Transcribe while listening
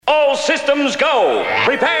systems go.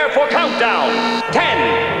 Prepare for countdown.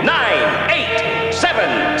 10, 9, 8,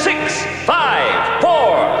 7, 6, 5,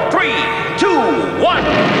 4, 3, 2, 1.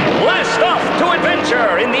 Blast off to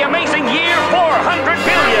adventure in the amazing year 400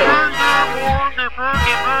 billion.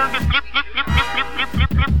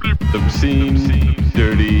 Obscene,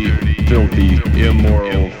 dirty, filthy,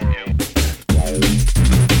 immoral.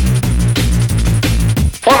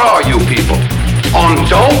 What are you people? On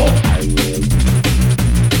dope?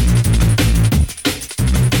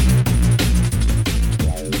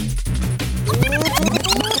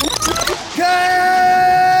 Kaboom!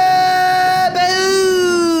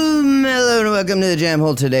 Hello and welcome to the Jam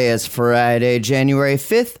Hole. Today is Friday, January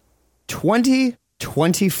 5th,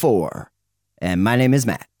 2024. And my name is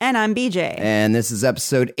Matt. And I'm BJ. And this is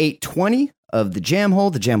episode 820 of the Jam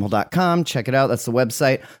Hole, thejamhole.com. Check it out. That's the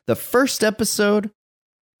website. The first episode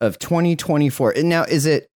of 2024. And now, is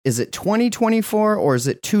it 2024 or is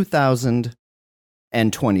it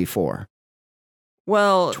 2024?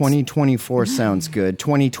 Well, 2024 sounds good.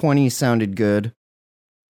 2020 sounded good.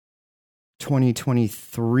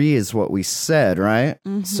 2023 is what we said, right?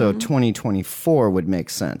 Mm-hmm. So 2024 would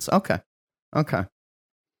make sense. Okay. I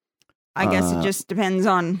guess it just depends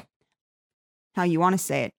on how you want to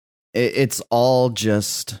say it. It's all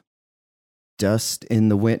just dust in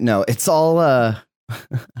the wind. No, it's all, I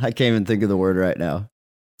can't even think of the word right now.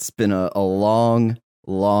 It's been a long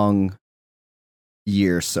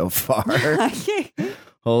year so far.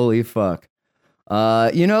 Holy fuck.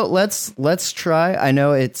 Let's try. I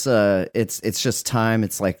know it's just time.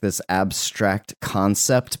 It's like this abstract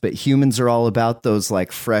concept, but humans are all about those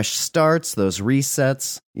like fresh starts, those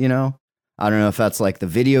resets, you know? I don't know if that's like the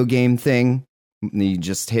video game thing. You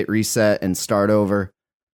just hit reset and start over.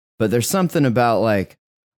 But there's something about like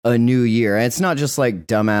a new year. And it's not just like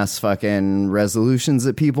dumbass fucking resolutions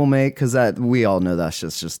that people make, because that we all know that's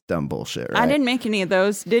just dumb bullshit, right? I didn't make any of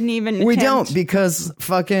those. Didn't even We attempt. don't, because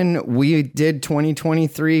fucking we did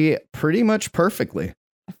 2023 pretty much perfectly.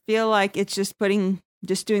 I feel like it's just doing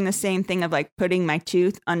the same thing of like putting my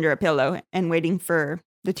tooth under a pillow and waiting for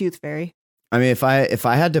the tooth fairy. I mean, if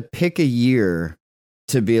I had to pick a year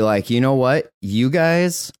to be like, you know what, you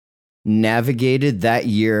guys navigated that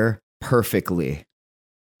year perfectly,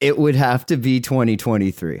 it would have to be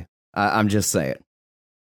 2023. I'm just saying.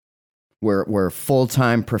 We're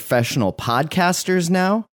full-time professional podcasters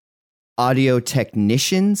now, audio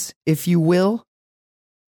technicians, if you will.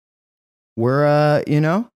 We're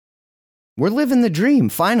we're living the dream.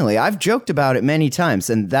 Finally, I've joked about it many times,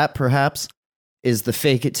 and that perhaps is the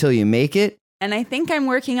fake it till you make it. And I think I'm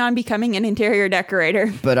working on becoming an interior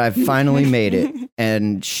decorator. But I've finally made it,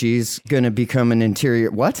 and she's gonna become an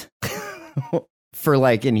interior what? For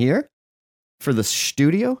like in here? For the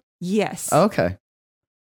studio? Yes. Okay.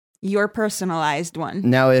 Your personalized one.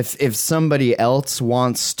 Now, if somebody else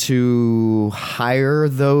wants to hire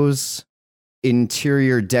those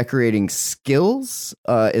interior decorating skills,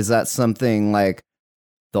 is that something like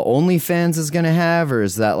the OnlyFans is going to have, or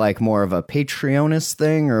is that like more of a Patreonist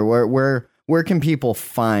thing, or where can people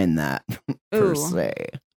find that per se?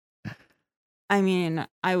 I mean,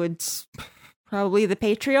 I would probably the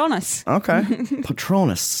Patreonus. Okay.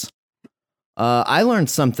 Patronus. I learned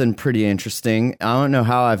something pretty interesting. I don't know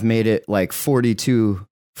how I've made it like 42,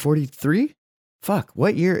 43? Fuck,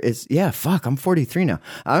 what year is... Yeah, fuck, I'm 43 now.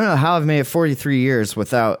 I don't know how I've made it 43 years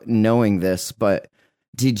without knowing this, but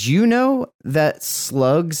did you know that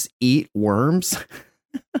slugs eat worms?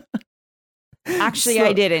 Actually,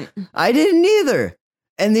 I didn't. I didn't either.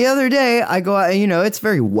 And the other day, I go out, it's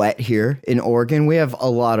very wet here in Oregon. We have a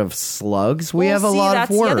lot of slugs. We have a lot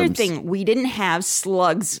of worms. That's the other thing. We didn't have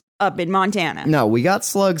slugs up in Montana. No, we got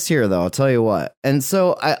slugs here, though. I'll tell you what. And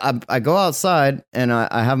so I go outside and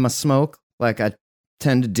I have my smoke like I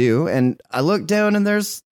tend to do. And I look down and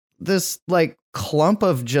there's this like clump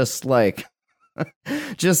of just like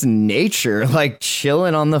just nature like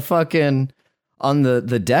chilling on the fucking on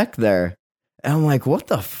the deck there. And I'm like, what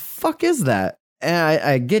the fuck is that? And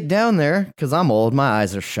I get down there because I'm old. My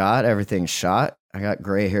eyes are shot. Everything's shot. I got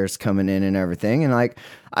gray hairs coming in and everything. And like,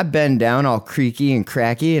 I bend down all creaky and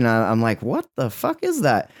cracky. And I'm like, what the fuck is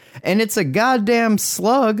that? And it's a goddamn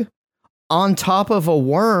slug on top of a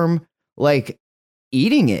worm, like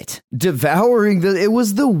eating it, devouring it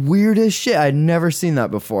was the weirdest shit. I'd never seen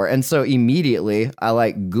that before. And so immediately I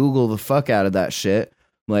like Google the fuck out of that shit.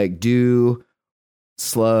 Like, do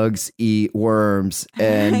slugs eat worms?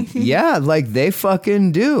 And yeah, like they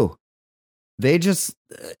fucking do. They just,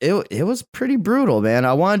 it was pretty brutal, man.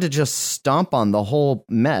 I wanted to just stomp on the whole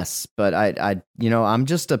mess, but I'm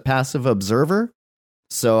just a passive observer.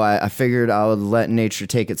 So I figured I would let nature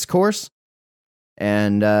take its course.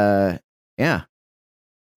 And yeah.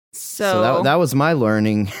 So that was my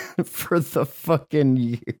learning for the fucking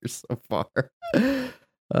year so far.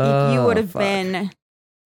 if you would have been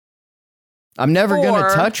I'm never going to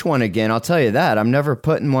 4. touch one again. I'll tell you that. I'm never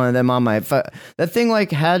putting one of them on my... that thing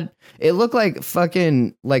like had... It looked like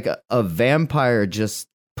fucking... Like a vampire just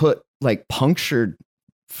put like punctured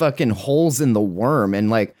fucking holes in the worm and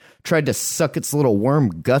like tried to suck its little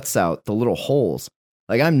worm guts out, the little holes.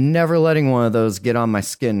 Like I'm never letting one of those get on my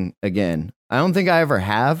skin again. I don't think I ever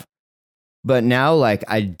have. But now like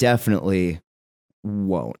I definitely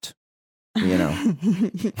won't. You know.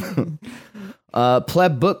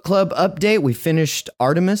 Pleb Book Club update. We finished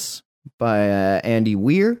Artemis by Andy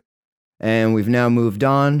Weir, and we've now moved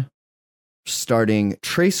on, starting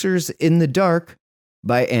Tracers in the Dark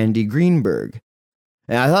by Andy Greenberg.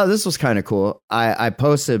 And I thought this was kind of cool. I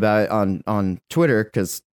posted about it on Twitter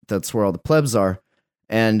because that's where all the plebs are,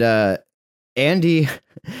 and Andy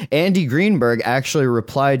Greenberg actually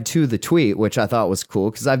replied to the tweet, which I thought was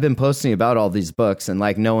cool because I've been posting about all these books and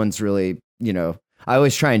like no one's really, you know, I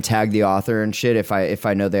always try and tag the author and shit if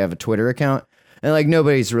I know they have a Twitter account, and like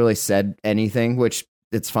nobody's really said anything, which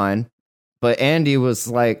it's fine. But Andy was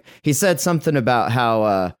like, he said something about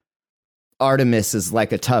how Artemis is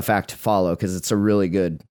like a tough act to follow because it's a really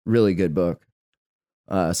good book.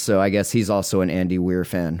 So I guess he's also an Andy Weir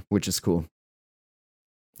fan, which is cool.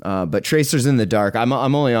 But Tracers in the Dark, I'm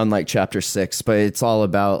only on like chapter 6, but it's all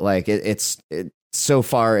about like it's so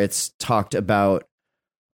far it's talked about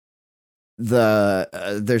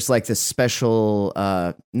there's like this special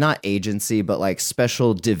not agency but like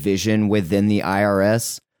special division within the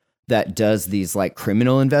IRS that does these like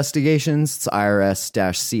criminal investigations. It's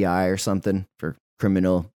IRS-CI or something for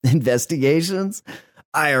criminal investigations.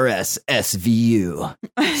 IRS SVU,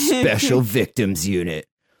 Special Victims Unit.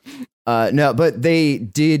 No, but they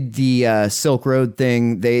did the Silk Road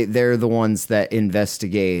thing. They're the ones that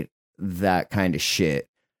investigate that kind of shit.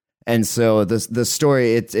 And so the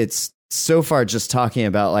story it's so far just talking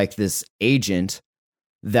about like this agent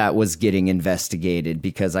that was getting investigated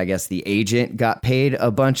because I guess the agent got paid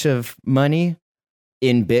a bunch of money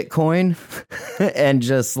in Bitcoin and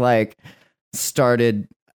just like started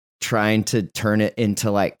trying to turn it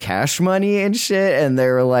into like cash money and shit. And they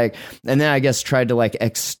were like, and then I guess tried to like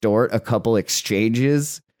extort a couple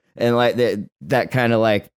exchanges and like that kind of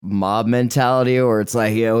like mob mentality, or it's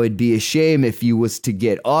like, you know, it'd be a shame if you was to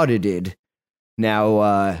get audited.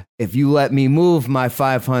 Now, if you let me move my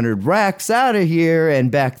 500 racks out of here and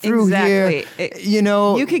back through here, you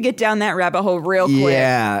know, you could get down that rabbit hole real quick.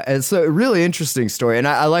 Yeah, it's a really interesting story, and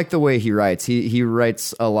I like the way he writes. He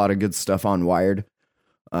writes a lot of good stuff on Wired.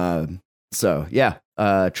 So yeah,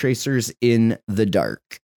 Tracers in the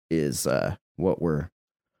Dark is what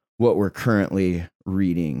we're currently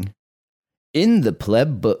reading in the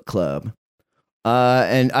Pleb Book Club.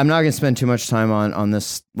 And I'm not going to spend too much time on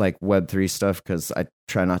this like Web3 stuff because I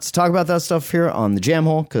try not to talk about that stuff here on the Jam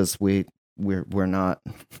Hole because we're not,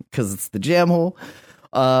 because it's the Jam Hole.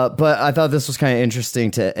 But I thought this was kind of interesting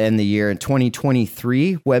to end the year in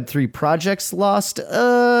 2023. Web3 projects lost.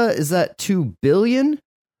 Is that 2 billion?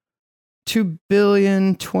 2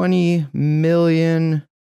 billion, 20 million,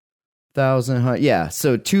 thousand. Yeah.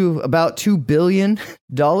 So about $2 billion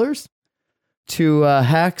to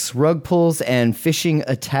hacks, rug pulls, and phishing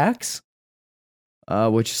attacks,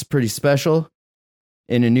 which is pretty special.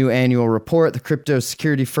 In a new annual report, the crypto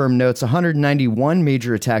security firm notes 191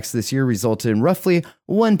 major attacks this year resulted in roughly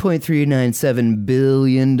 $1.397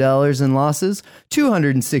 billion in losses.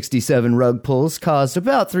 267 rug pulls caused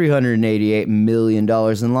about $388 million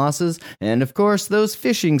in losses. And of course, those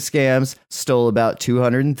phishing scams stole about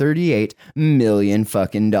 $238 million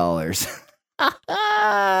fucking dollars.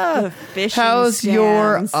 How's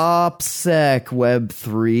your OPSEC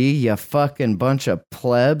Web3, you fucking bunch of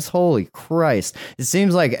plebs? Holy Christ. It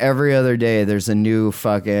seems like every other day there's a new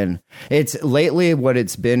fucking... It's lately what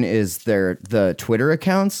it's been is the Twitter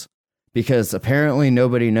accounts, because apparently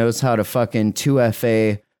nobody knows how to fucking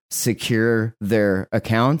 2FA secure their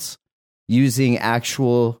accounts using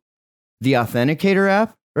the Authenticator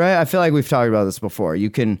app, right? I feel like we've talked about this before.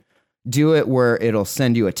 You can do it where it'll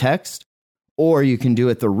send you a text, or you can do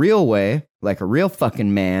it the real way, like a real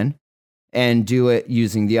fucking man, and do it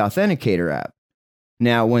using the Authenticator app.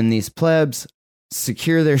 Now, when these plebs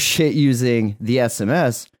secure their shit using the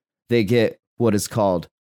SMS, they get what is called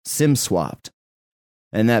SIM swapped.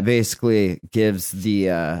 And that basically gives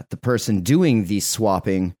the person doing the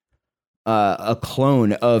swapping a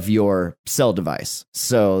clone of your cell device.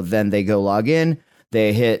 So then they go log in,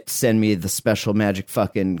 they hit send me the special magic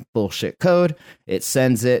fucking bullshit code, it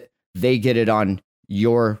sends it. They get it on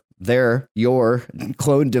your your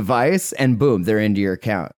cloned device, and boom, they're into your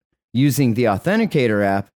account. Using the Authenticator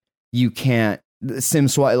app, you can't SIM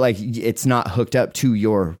swap, like it's not hooked up to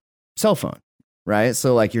your cell phone, right?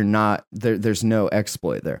 So like you're not there's no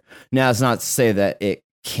exploit there. Now it's not to say that it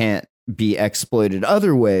can't be exploited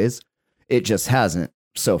other ways. It just hasn't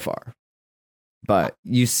so far. But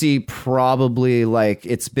you see probably like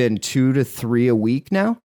it's been 2 to 3 a week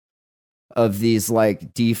now of these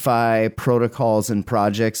like DeFi protocols and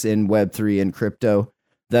projects in Web3 and crypto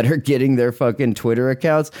that are getting their fucking Twitter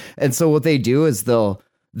accounts. And so what they do is they'll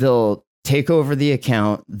take over the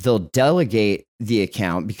account, they'll delegate the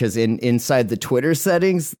account, because inside the Twitter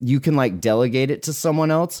settings, you can like delegate it to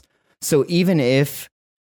someone else. So even if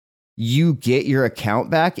you get your account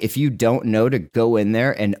back, if you don't know to go in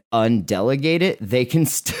there and undelegate it, they can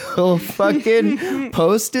still fucking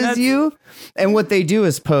post as you. And what they do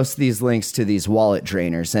is post these links to these wallet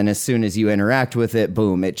drainers. And as soon as you interact with it,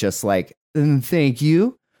 boom, it just like, thank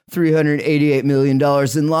you. $388 million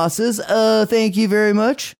in losses. Thank you very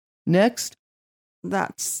much. Next.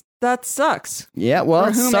 That sucks. Yeah, well,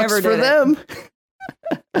 it sucks for them.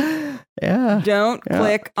 Yeah. Don't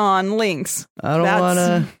click on links. I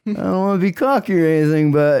don't want to be cocky or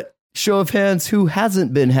anything, but show of hands, who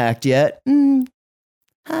hasn't been hacked yet?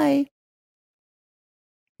 Hi.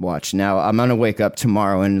 Watch now. I'm gonna wake up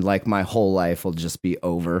tomorrow and like my whole life will just be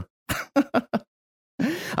over.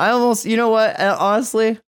 I almost, you know what?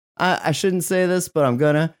 Honestly, I shouldn't say this,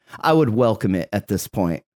 but I would welcome it at this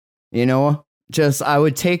point. You know, just I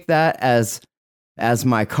would take that as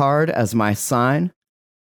my card, as my sign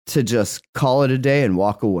to just call it a day and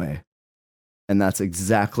walk away. And that's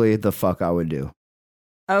exactly the fuck I would do.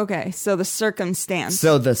 Okay, so the circumstance.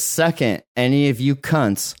 So the second any of you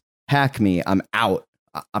cunts hack me, I'm out.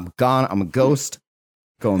 I'm gone. I'm a ghost.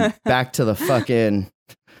 Going back to the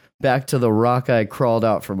rock I crawled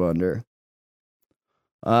out from under.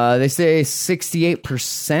 They say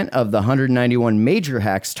 68% of the 191 major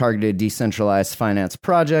hacks targeted decentralized finance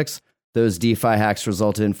projects. Those DeFi hacks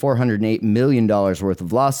resulted in $408 million worth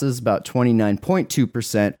of losses, about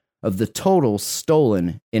 29.2% of the total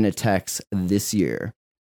stolen in attacks this year.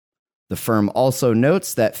 The firm also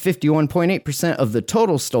notes that 51.8% of the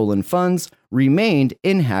total stolen funds remained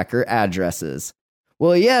in hacker addresses.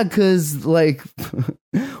 Well, yeah, because, like,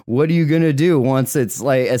 what are you going to do once it's,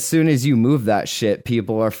 like, as soon as you move that shit,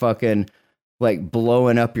 people are fucking, like,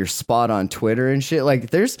 blowing up your spot on Twitter and shit. Like,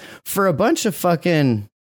 there's, for a bunch of fucking,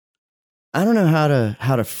 I don't know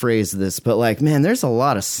how to phrase this, but, like, man, there's a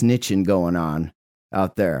lot of snitching going on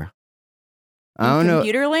out there. I don't know.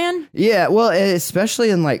 Computer land? Yeah, well, especially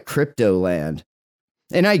in, like, crypto land.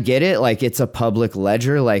 And I get it, like, it's a public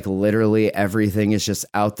ledger, like, literally everything is just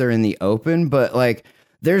out there in the open, but, like,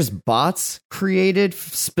 there's bots created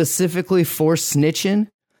specifically for snitching.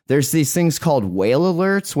 There's these things called whale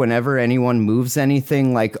alerts. Whenever anyone moves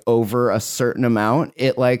anything, like, over a certain amount,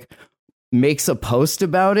 it, like, makes a post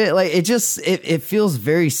about it. Like, it feels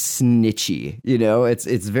very snitchy, you know? It's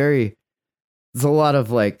a lot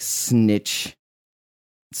of, like, snitch.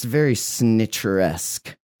 It's very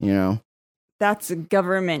snitcher-esque, you know? That's a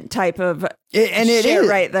government type of it shit is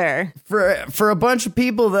right there. For a bunch of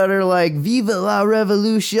people that are like, Viva la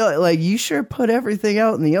Revolution, like, you sure put everything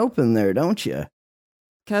out in the open there, don't you?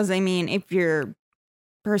 Because, I mean, if you're,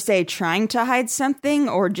 per se, trying to hide something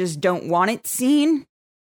or just don't want it seen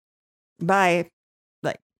by,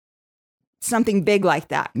 like, something big like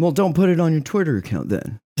that. Well, don't put it on your Twitter account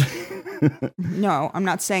then. No, I'm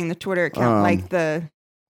not saying the Twitter account, like the...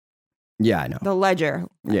 Yeah, I know. The ledger.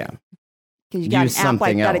 Yeah. Because you got Use an app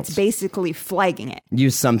like that, else. it's basically flagging it.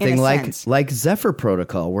 Use something sense. like Zephyr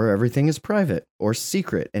Protocol, where everything is private or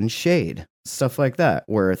secret, and Shade, stuff like that,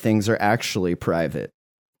 where things are actually private.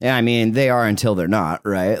 Yeah, I mean, they are until they're not,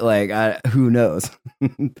 right? Like, who knows?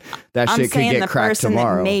 That I'm shit could saying get the cracked person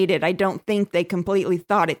tomorrow. that made it, I don't think they completely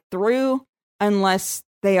thought it through, unless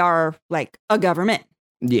they are like a government.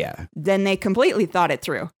 Yeah. Then they completely thought it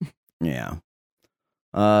through. Yeah.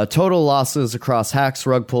 Total losses across hacks,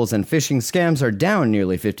 rug pulls, and phishing scams are down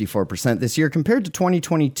nearly 54% this year compared to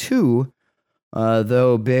 2022,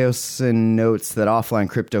 though Bayosin notes that offline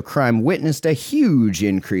crypto crime witnessed a huge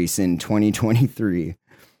increase in 2023.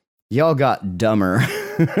 Y'all got dumber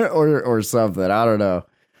or something. I don't know.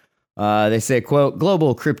 They say, quote,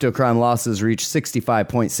 global crypto crime losses reached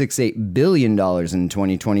 $65.68 billion in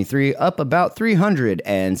 2023, up about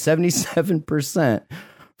 377%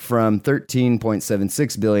 from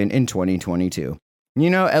 $13.76 billion in 2022. You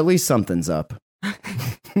know, at least something's up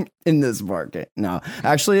in this market. No,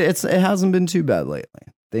 actually, it hasn't been too bad lately.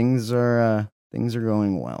 Things are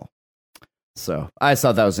going well. So I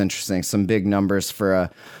thought that was interesting. Some big numbers for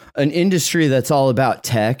an industry that's all about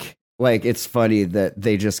tech. Like, it's funny that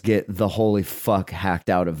they just get the holy fuck hacked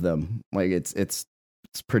out of them. Like, it's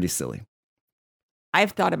pretty silly.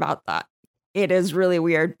 I've thought about that. It is really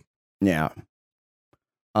weird. Yeah.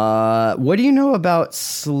 What do you know about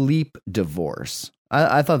sleep divorce?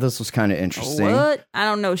 I thought this was kind of interesting. What? I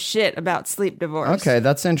don't know shit about sleep divorce. Okay,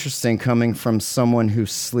 that's interesting coming from someone who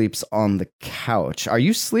sleeps on the couch. Are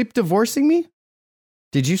you sleep divorcing me?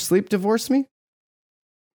 Did you sleep divorce me?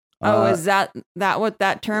 Is that what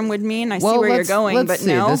that term would mean? I see where you're going, but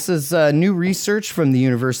no. This is new research from the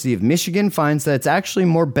University of Michigan finds that it's actually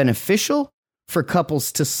more beneficial for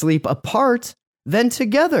couples to sleep apart than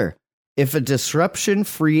together if a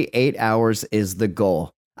disruption-free 8 hours is the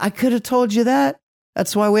goal. I could have told you that.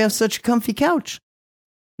 That's why we have such a comfy couch.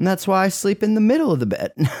 And that's why I sleep in the middle of the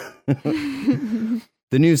bed.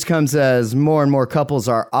 The news comes as more and more couples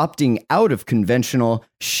are opting out of conventional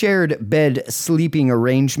shared bed sleeping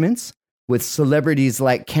arrangements, with celebrities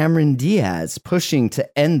like Cameron Diaz pushing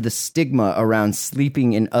to end the stigma around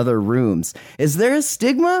sleeping in other rooms. Is there a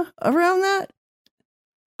stigma around that?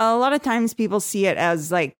 A lot of times people see it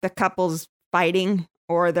as like the couple's fighting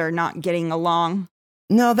or they're not getting along.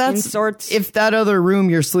 No, that's sorts. If that other room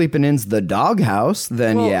you're sleeping in's the doghouse,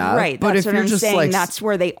 then yeah. Right. But That's if what you're I'm just saying. like, That's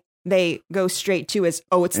where they go straight to is,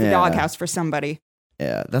 it's the doghouse for somebody.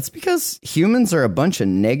 Yeah, that's because humans are a bunch of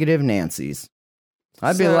negative Nancys.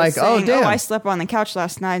 I'd be like, saying, damn. I slept on the couch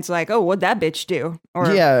last night. It's like, what'd that bitch do?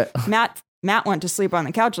 Or yeah. Matt went to sleep on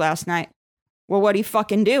the couch last night. Well, what'd he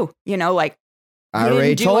fucking do? You know, like, I he already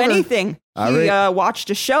didn't do told anything. He watched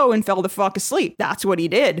a show and fell the fuck asleep. That's what he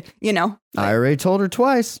did, you know. I already told her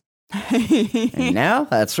twice. And now,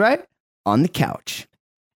 that's right, on the couch.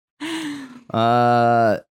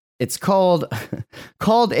 It's called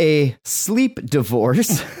a sleep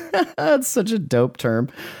divorce. That's such a dope term.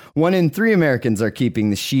 1 in 3 Americans are keeping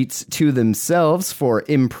the sheets to themselves for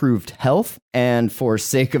improved health and for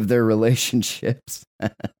sake of their relationships.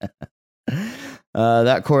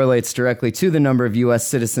 That correlates directly to the number of U.S.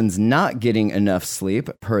 citizens not getting enough sleep,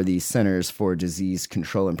 per the Centers for Disease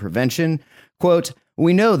Control and Prevention. Quote,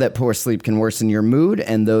 "We know that poor sleep can worsen your mood,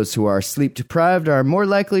 and those who are sleep deprived are more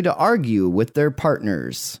likely to argue with their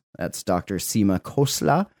partners." That's Dr. Seema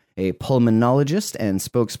Khosla, a pulmonologist and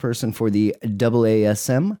spokesperson for the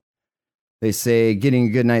AASM. They say getting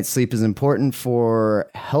a good night's sleep is important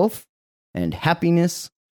for health and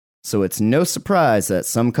happiness, so it's no surprise that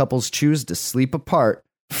some couples choose to sleep apart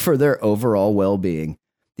for their overall well-being.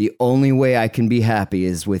 The only way I can be happy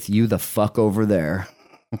is with you the fuck over there.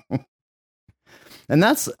 And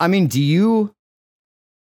that's, I mean, do you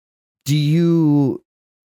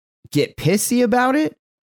get pissy about it?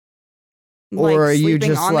 Like or are you sleeping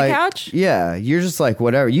just on like, the couch? Yeah, you're just like,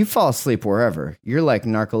 whatever. You fall asleep wherever. You're like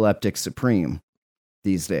narcoleptic supreme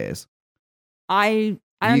these days. I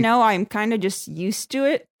don't know. I'm kind of just used to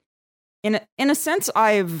it. In a sense,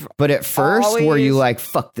 But at first, were you like,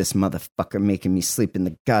 fuck this motherfucker making me sleep in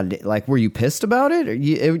the goddamn, like, were you pissed about it? Or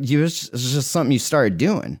it was just something you started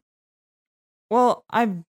doing? Well,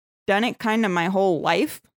 I've done it kind of my whole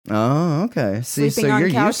life. Oh, okay. See, Sleeping so on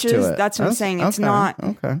you're couches, used to it. that's what I'm saying. It's okay, not.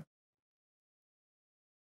 Okay.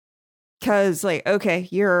 Because, like, okay,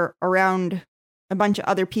 you're around a bunch of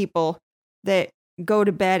other people that go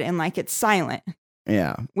to bed and, like, it's silent.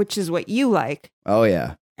 Yeah. Which is what you like. Oh,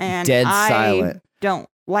 yeah. And Dead I silent. don't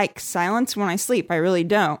like silence when I sleep. I really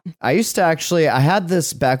don't. I used to I had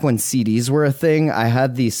this back when CDs were a thing. I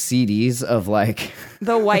had these CDs of like...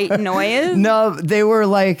 The white noise? No, they were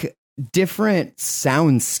like different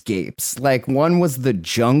soundscapes. Like one was the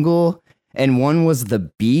jungle and one was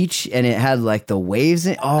the beach and it had like the waves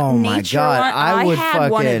in. Oh my God. I would had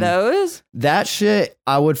fucking... one of those. That shit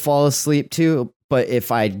I would fall asleep to. But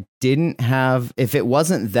if it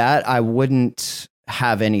wasn't that, I wouldn't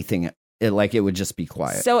have anything. It would just be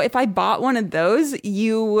quiet. So if I bought one of those,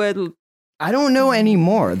 you would... I don't know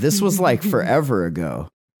anymore. This was like forever ago.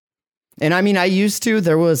 And I mean,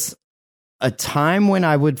 there was a time when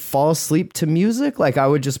I would fall asleep to music. Like I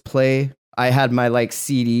would just play. I had my like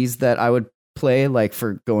CDs that I would play like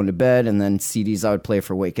for going to bed and then CDs I would play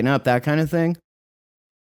for waking up, that kind of thing.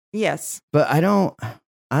 Yes. But I don't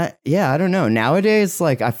know. Nowadays,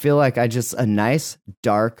 like I feel like a nice,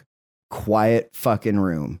 dark, quiet fucking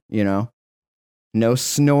room, you know? No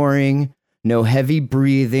snoring, no heavy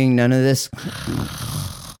breathing, none of this.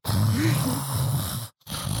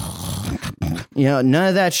 You know, none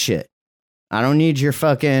of that shit. I don't need your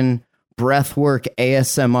fucking breathwork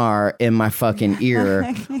ASMR in my fucking ear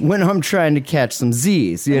when I'm trying to catch some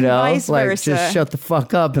Z's, you know? Vice like versa. just shut the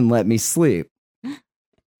fuck up and let me sleep.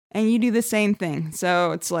 And you do the same thing.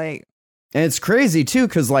 So it's like, And it's crazy too,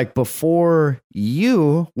 because like before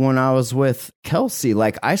you, when I was with Kelsey,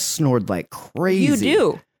 like I snored like crazy. you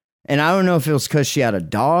do. And I don't know if it was because she had a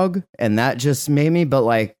dog and that just made me, but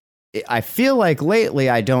like I feel like lately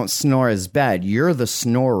I don't snore as bad. You're the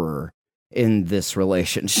snorer in this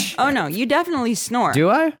relationship. Oh, no, you definitely snore. Do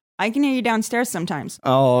I? I can hear you downstairs sometimes.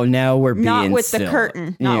 Oh, now we're being Not with silly. the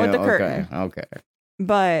curtain. Not with the curtain. Okay.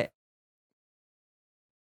 But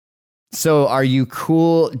So are you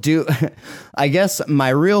cool? I guess my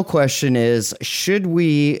real question is, should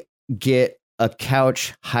we get a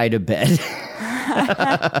couch hide a bed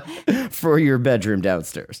for your bedroom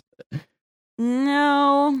downstairs?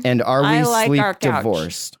 no, And are we I like sleep our couch.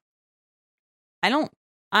 divorced? I don't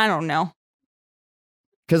know.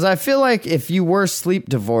 Because I feel like if you were sleep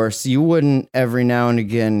divorced, you wouldn't every now and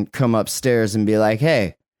again come upstairs and be like,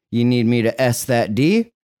 hey, you need me to S that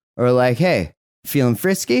D? Or like, hey, feeling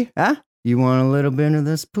frisky? Huh? You want a little bit of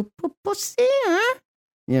this pussy? Huh?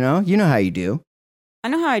 You know how you do. I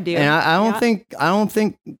know how I do. And I Yeah. don't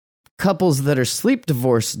think couples that are sleep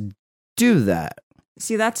divorced do that.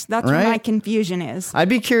 See, that's Right? where my confusion is. I'd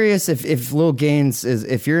be curious if Lil Gaines is,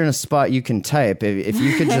 if you're in a spot you can type, if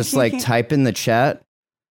you could just like type in the chat,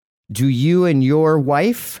 do you and your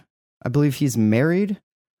wife, I believe he's married,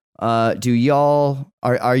 are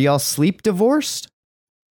y'all sleep divorced?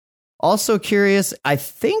 Also curious, I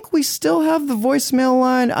think we still have the voicemail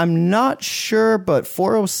line. I'm not sure, but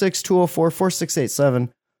 406-204-4687.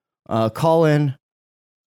 Call in.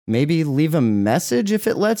 Maybe leave a message if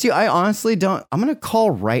it lets you. I honestly don't. I'm going to call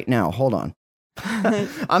right now. Hold on.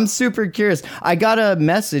 I'm super curious. I got a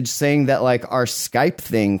message saying that like our Skype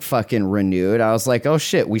thing fucking renewed. I was like, oh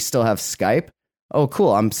shit, we still have Skype? Oh,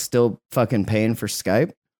 cool. I'm still fucking paying for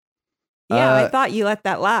Skype. Yeah, I thought you let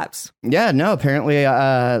that lapse. Yeah, no, apparently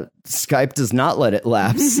Skype does not let it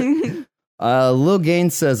lapse. Lil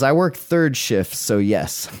Gaines says, I work third shift, so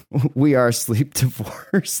yes, we are sleep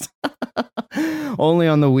divorced. Only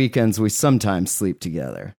on the weekends we sometimes sleep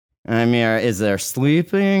together. I mean, is there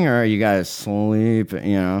sleeping or are you guys sleeping,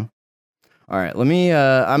 you know? All right, let me,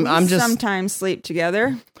 I'm just sometimes sleep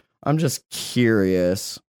together. I'm just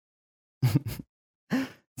curious.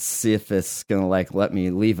 See if it's gonna like let me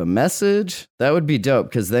leave a message. That would be dope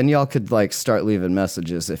because then y'all could like start leaving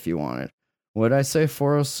messages if you wanted. What'd I say?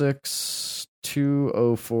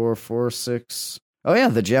 406-204-46. Oh yeah,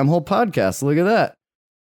 the Jam Hole Podcast. Look at that.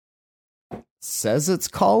 Says it's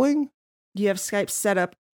calling. Do you have Skype set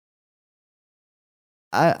up?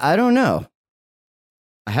 I don't know.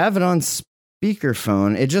 I have it on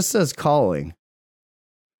speakerphone. It just says calling.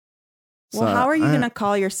 Well, how are you going to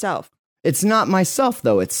call yourself? It's not myself,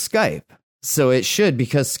 though. It's Skype. So it should,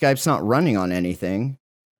 because Skype's not running on anything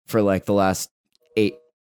for like the last 8.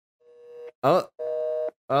 Oh,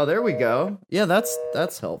 there we go. Yeah,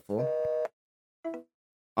 that's helpful.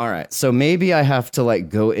 All right. So maybe I have to like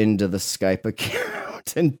go into the Skype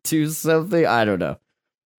account and do something. I don't know.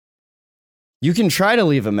 You can try to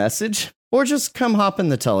leave a message or just come hop in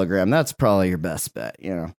the Telegram. That's probably your best bet,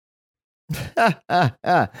 you know.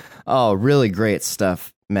 Oh, really great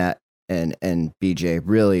stuff, Matt and BJ.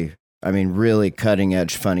 Really cutting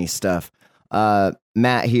edge funny stuff.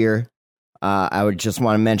 Matt here. I would just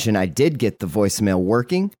want to mention I did get the voicemail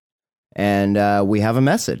working and we have a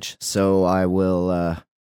message. So I will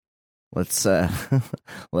let's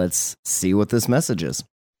see what this message is.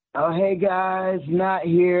 Oh, hey guys, Matt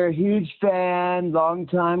here, huge fan,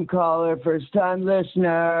 long-time caller, first-time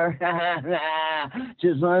listener.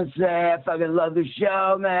 Just want to say I fucking love the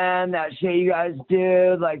show, man. That shit you guys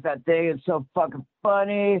do, like that thing is so fucking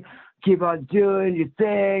funny. Keep on doing your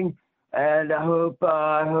thing, and I hope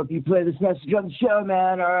you play this message on the show,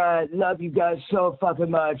 man. All right, love you guys so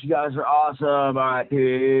fucking much. You guys are awesome. All right,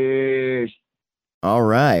 peace. All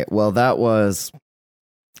right, well, that was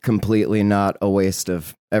completely not a waste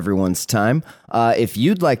of everyone's time. If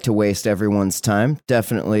you'd like to waste everyone's time,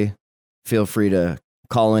 definitely feel free to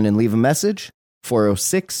call in and leave a message.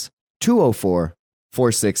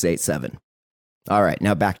 406-204-4687. All right,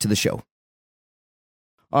 now back to the show.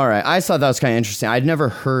 All right, I thought that was kind of interesting. I'd never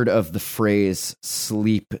heard of the phrase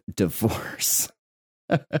sleep divorce.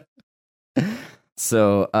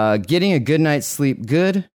 So, getting a good night's sleep,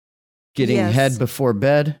 good. Getting Yes. head before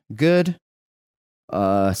bed, good.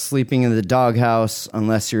 Sleeping in the doghouse,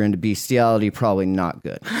 unless you're into bestiality, probably not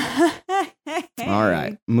good. All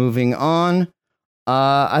right, moving on.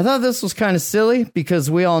 I thought this was kind of silly because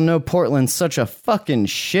we all know Portland's such a fucking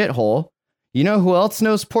shithole. You know who else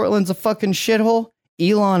knows Portland's a fucking shithole?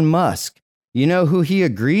 Elon Musk. You know who he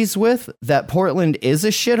agrees with that Portland is a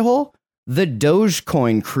shithole? The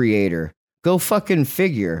Dogecoin creator, Go fucking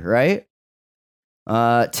figure, right?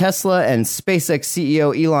 Tesla and SpaceX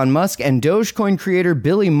CEO Elon Musk and Dogecoin creator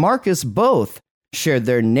Billy Marcus both shared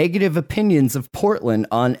their negative opinions of Portland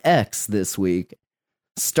on X this week,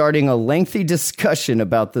 starting a lengthy discussion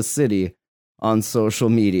about the city on social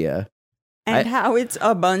media. And how it's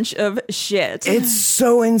a bunch of shit. It's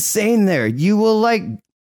so insane there. You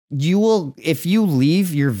will, if you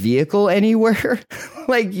leave your vehicle anywhere,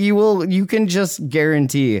 you can just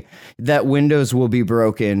guarantee that windows will be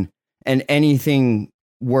broken and anything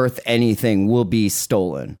worth anything will be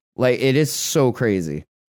stolen. Like, it is so crazy.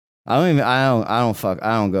 I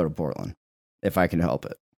don't go to Portland if I can help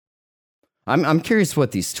it. I'm curious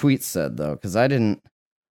what these tweets said though, because I didn't.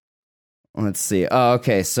 Let's see. Oh,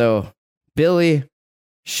 okay. So Billy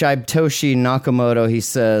Shibetoshi Nakamoto, he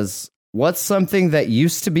says, "What's something that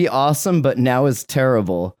used to be awesome but now is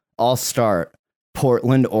terrible? I'll start.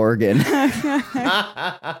 Portland, Oregon."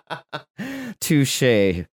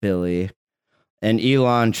 Touche, Billy. And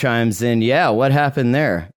Elon chimes in, "Yeah, what happened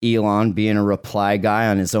there?" Elon being a reply guy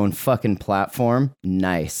on his own fucking platform.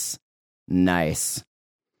 Nice. Then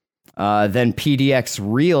PDX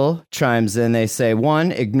Real chimes in. They say,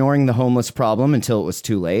 1, ignoring the homeless problem until it was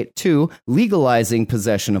too late. 2, legalizing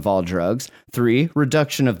possession of all drugs. 3,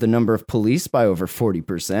 reduction of the number of police by over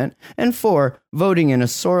 40%. And 4, voting in a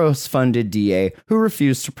Soros-funded DA who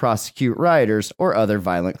refused to prosecute rioters or other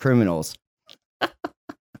violent criminals.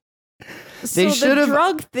 So the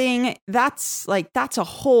drug thing, that's a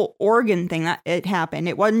whole Oregon thing that it happened.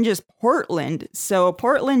 It wasn't just Portland. So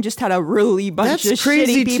Portland just had a really bunch of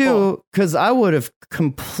crazy shitty people. Too, because I would have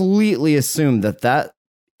completely assumed that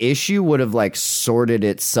issue would have sorted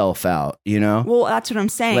itself out, you know? Well, that's what I'm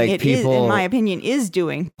saying. It is, in my opinion, is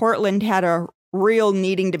doing. Portland had a real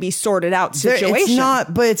needing to be sorted out situation.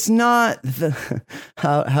 It's not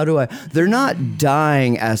how do I? They're not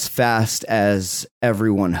dying as fast as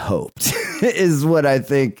everyone hoped. Is what I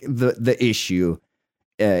think the issue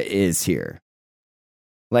is here.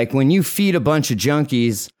 Like, when you feed a bunch of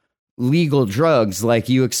junkies legal drugs,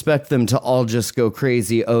 you expect them to all just go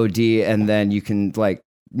crazy OD, and then you can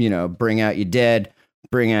bring out your dead,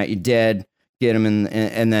 get them in,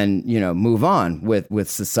 and then move on with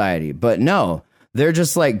society. But no, they're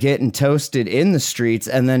just getting toasted in the streets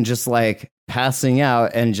and then just passing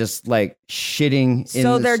out and just shitting.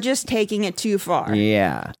 So they're just taking it too far.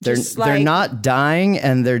 Yeah, they're not dying,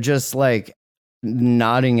 and they're just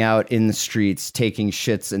nodding out in the streets, taking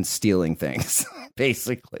shits and stealing things,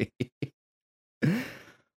 basically.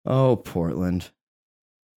 Oh, Portland.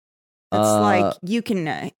 It's you can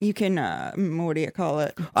what do you call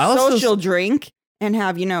it? Social drink and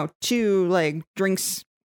have 2 drinks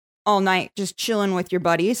all night, just chilling with your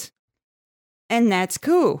buddies, and that's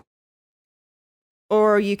cool.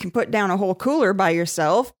 Or you can put down a whole cooler by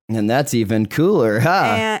yourself. And that's even cooler,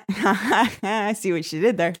 huh? And I see what she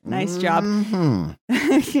did there. Nice job.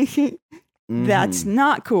 That's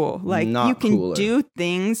not cool. You can do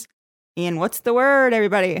things in, what's the word,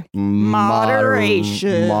 everybody?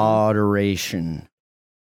 Moderation. Moderation.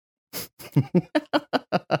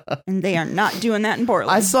 And they are not doing that in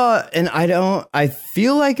Portland. I saw, and I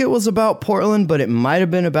feel like it was about Portland, but it might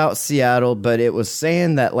have been about Seattle, but it was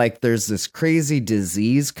saying that there's this crazy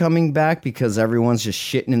disease coming back because everyone's just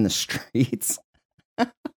shitting in the streets.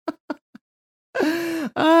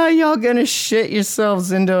 Y'all gonna shit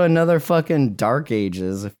yourselves into another fucking dark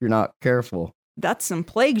ages if you're not careful. That's some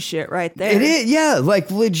plague shit right there. It is, yeah,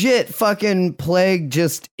 legit fucking plague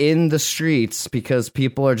just in the streets because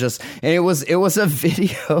people are just, and it was a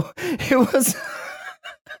video. It was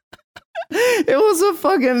a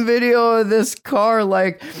fucking video of this car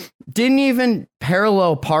didn't even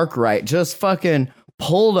parallel park right, just fucking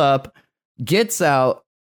pulled up, gets out,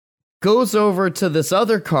 goes over to this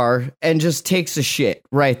other car and just takes a shit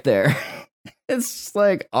right there. It's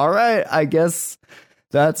just all right, I guess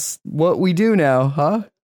that's what we do now, huh?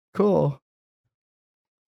 Cool.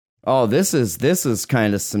 Oh, this is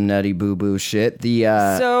kind of some nutty boo-boo shit. The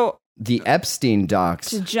Epstein docs.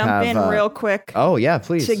 To jump in real quick. Oh, yeah,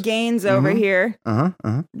 please. To Gaines over here.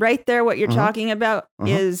 Right there, what you're talking about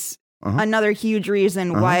is another huge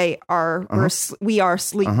reason why we are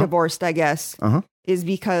sleep divorced, I guess, is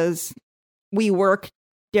because we work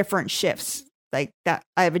different shifts. Like that,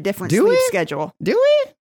 I have a different sleep schedule. Do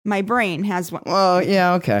we? My brain has one. Well,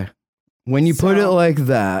 yeah, okay. When you put it like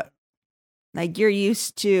that. You're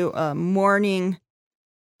used to a morning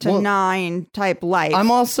to 9 type life. I'm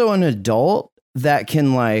also an adult that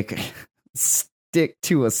can stick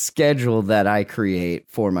to a schedule that I create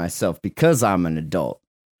for myself because I'm an adult.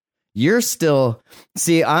 You're still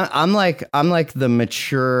I'm like the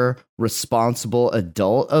mature, responsible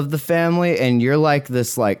adult of the family, and you're like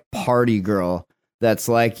this like party girl that's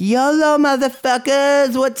like, YOLO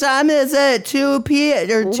motherfuckers, what time is it? 2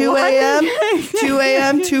 p.m. or 2 a.m. 2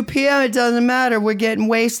 a.m. 2 p.m. It doesn't matter. We're getting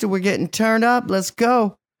wasted. We're getting turned up. Let's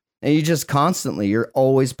go. And you just constantly, you're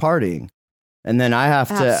always partying. And then I have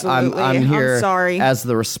to, I'm here as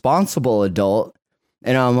the responsible adult,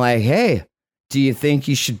 and I'm like, hey, do you think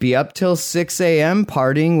you should be up till 6 a.m.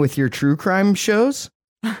 partying with your true crime shows?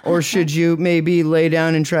 Or should you maybe lay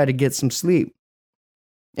down and try to get some sleep?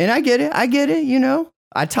 And I get it, you know.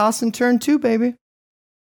 I toss and turn too, baby.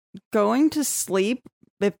 Going to sleep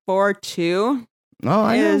before 2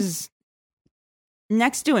 is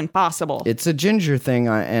next to impossible. It's a ginger thing,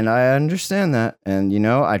 and I understand that. And, you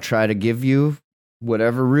know, I try to give you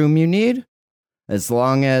whatever room you need, as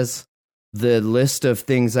long as the list of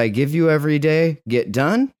things I give you every day get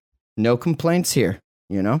done. No complaints here,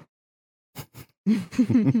 you know?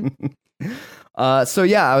 So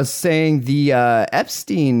yeah, I was saying the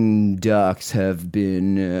Epstein docs have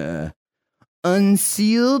been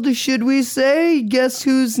unsealed, should we say? Guess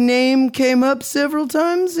whose name came up several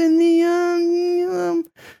times in the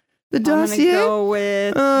dossier? I'm gonna go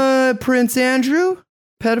with Prince Andrew,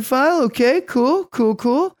 pedophile. Okay, cool.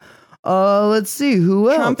 Let's see, who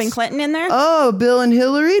else? Trump and Clinton in there? Oh, Bill and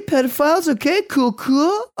Hillary, pedophiles. Okay, cool.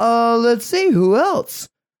 Let's see, who else?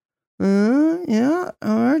 Yeah,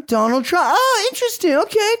 Donald Trump. Oh, interesting.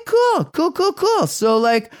 Okay, cool. So,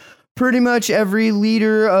 like, pretty much every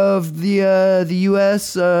leader of the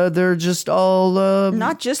U.S., they're just all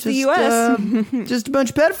not just the U.S., just a bunch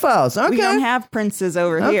of pedophiles. Okay, we don't have princes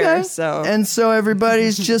over here, so and so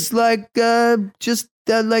everybody's just like,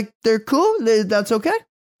 like they're cool. That's okay.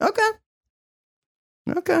 Okay.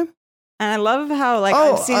 And I love how, like,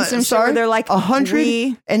 I've seen some shit where they're like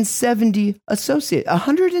 170 associate.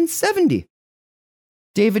 170.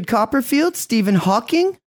 David Copperfield, Stephen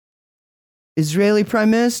Hawking, Israeli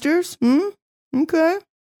prime ministers. Okay.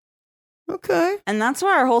 And that's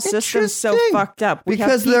why our whole system's so fucked up. We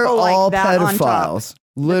because have they're all all like pedophiles.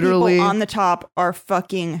 Literally. The people on the top are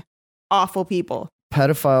fucking awful people.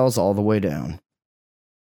 Pedophiles all the way down.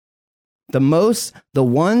 The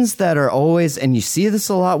ones that are always, and you see this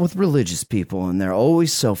a lot with religious people, and they're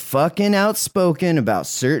always so fucking outspoken about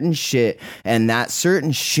certain shit, and that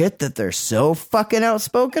certain shit that they're so fucking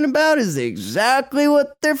outspoken about is exactly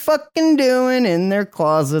what they're fucking doing in their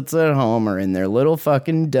closets at home, or in their little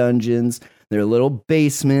fucking dungeons, their little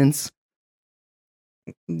basements.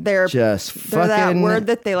 They're fucking that word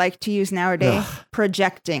that they like to use nowadays,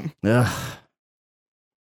 projecting. Ugh.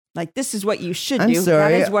 Like, this is what you should I'm do.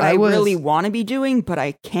 sorry, that is what I really want to be doing, but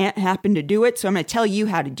I can't happen to do it, so I'm going to tell you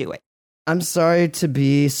how to do it. I'm sorry to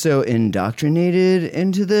be so indoctrinated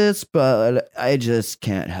into this, but I just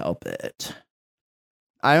can't help it.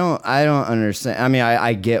 I don't understand. I mean,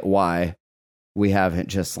 I get why we haven't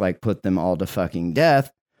just like put them all to fucking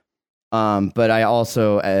death. But I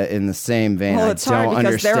also, in the same vein, well, it's I don't hard because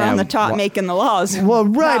understand they're on the top making the laws. Well,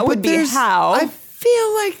 right, that would be how. I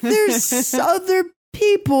feel like there's other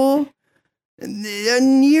people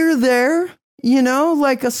near there, you know,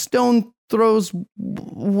 like a stone throws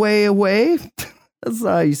way away. That's not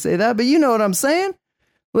how you say that, but you know what I'm saying?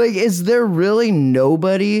 Like, is there really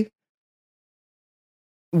nobody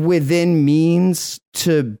within means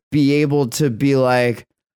to be able to be like,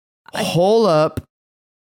 hold up,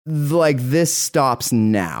 like this stops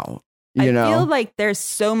now? You know? I feel like there's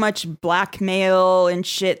so much blackmail and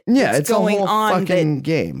shit it's going a whole on fucking that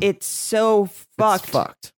game. It's so fucked. It's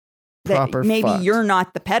fucked. That maybe fucked. you're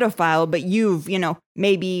not the pedophile, but you've,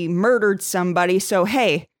 maybe murdered somebody. So,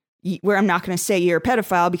 hey, where I'm not going to say you're a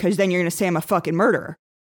pedophile because then you're going to say I'm a fucking murderer.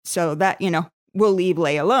 So that, we'll leave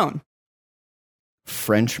lay alone.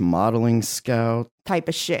 French modeling scout. Type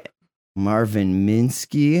of shit. Marvin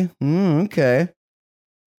Minsky. Okay.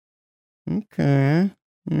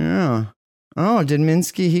 Yeah. Oh, did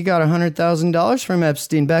Minsky, he got $100,000 from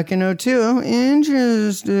Epstein back in 2002.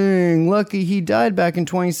 Interesting. Lucky he died back in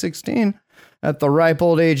 2016 at the ripe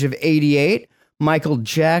old age of 88. Michael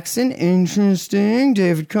Jackson. Interesting.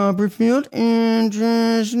 David Copperfield. Interesting.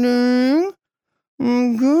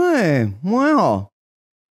 Okay. Wow.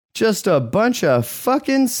 Just a bunch of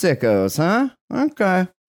fucking sickos, huh? Okay.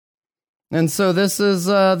 And so this is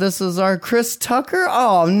our Chris Tucker.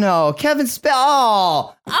 Oh no, Kevin Spacey.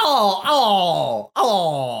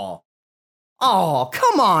 Oh,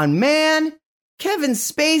 come on, man. Kevin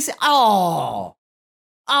Spacey. Oh,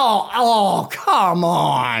 come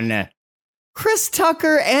on. Chris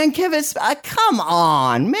Tucker and Kevin Spacey. Come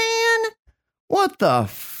on, man. What the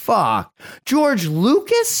fuck. George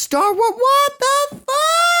Lucas, Star Wars, what the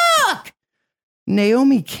fuck?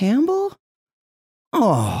 Naomi Campbell?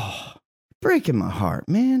 Oh, breaking my heart,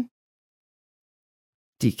 man.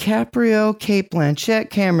 DiCaprio, Kate Blanchett,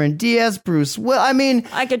 Cameron Diaz, Bruce Will. I mean,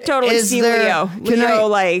 I could totally see Leo.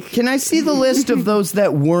 Can I see the list of those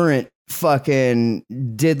that weren't fucking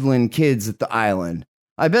diddling kids at the island?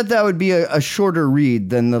 I bet that would be a shorter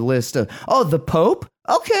read than the list of, the Pope?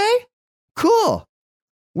 Okay, cool.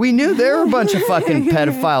 We knew there were a bunch of fucking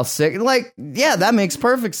pedophile sick. Like, yeah, that makes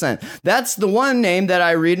perfect sense. That's the one name that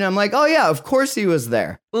I read and I'm like, oh yeah, of course he was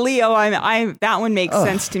there. Leo, that one makes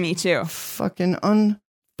sense to me too. Fucking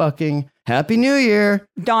unfucking Happy New Year.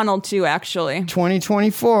 Donald too, actually.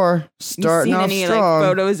 2024, starting off strong. You seen any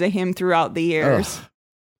photos of him throughout the years? Ugh.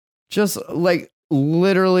 Just like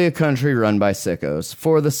literally a country run by sickos,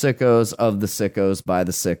 for the sickos, of the sickos, by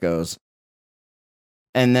the sickos.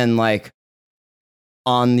 And then like,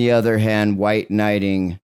 on the other hand, white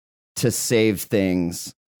knighting to save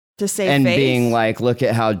things. To save and face. Being like, look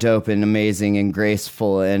at how dope and amazing and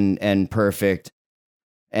graceful and perfect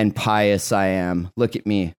and pious I am. Look at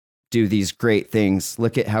me do these great things.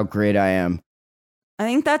 Look at how great I am. I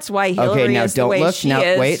think that's why Hillary is the way she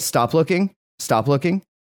is. Wait, stop looking. Stop looking.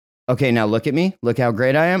 Okay, now look at me. Look how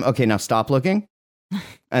great I am. Okay, now stop looking.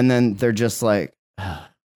 And then they're just like...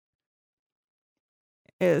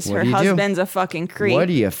 Her husband's a fucking creep. What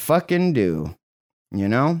do you fucking do? You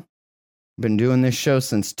know? Been doing this show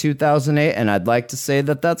since 2008, and I'd like to say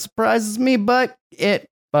that surprises me, but it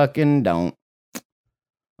fucking don't.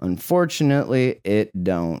 Unfortunately, it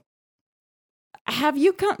don't. Have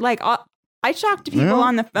you come, like, I talk to people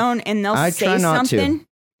on the phone, and they'll say something,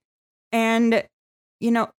 and,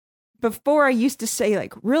 you know, before I used to say,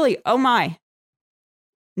 like, really, oh my.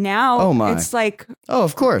 Now, it's like... Oh,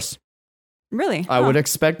 of course. Really? I would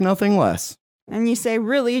expect nothing less. And you say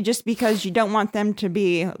really just because you don't want them to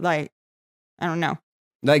be like, I don't know.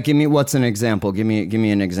 Like, what's an example? Give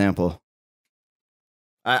me an example.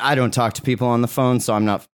 I don't talk to people on the phone, so I'm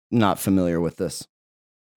not familiar with this.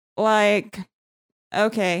 Like,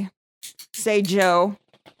 okay, say Joe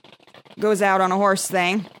goes out on a horse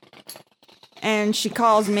thing, and she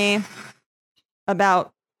calls me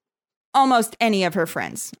about almost any of her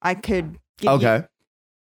friends. I could give you.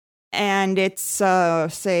 And it's,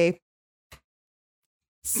 say,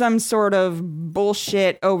 some sort of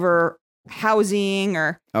bullshit over housing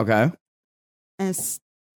or... Okay. And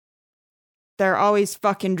they're always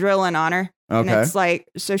fucking drilling on her. Okay. And it's like,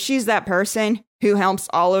 so she's that person who helps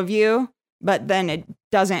all of you, but then it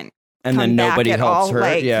doesn't and come then back nobody at helps all. her.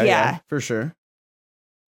 Like, yeah, for sure.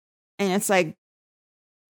 And it's like,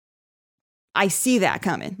 I see that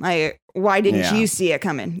coming. Like, why didn't you see it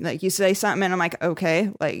coming? Like, you say something and I'm like,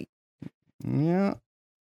 okay, like... Yeah.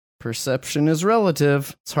 Perception is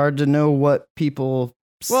relative. It's hard to know what people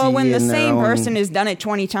see. Well, when the same person has done it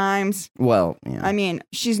 20 times. Well, yeah. I mean,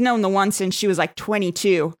 she's known the one since she was like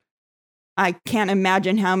 22. I can't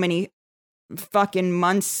imagine how many fucking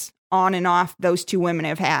months on and off those two women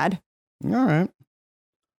have had. All right.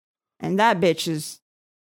 And that bitch is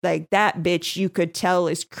like, that bitch you could tell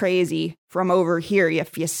is crazy from over here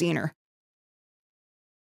if you seen her.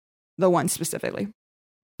 The one specifically.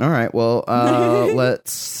 All right, well,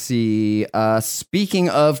 let's see. Speaking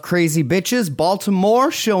of crazy bitches, Baltimore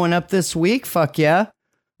showing up this week. Fuck yeah.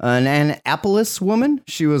 An Annapolis woman.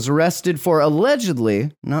 She was arrested for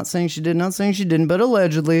allegedly, not saying she did, not saying she didn't, but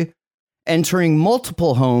allegedly entering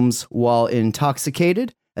multiple homes while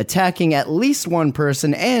intoxicated, attacking at least one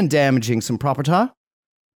person and damaging some property,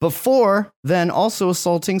 before then also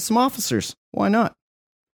assaulting some officers. Why not?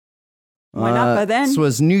 Why not by then? This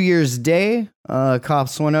was New Year's Day.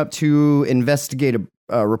 Cops went up to investigate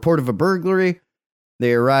a report of a burglary.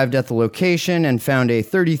 They arrived at the location and found a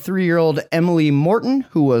 33-year-old Emily Morton,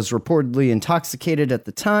 who was reportedly intoxicated at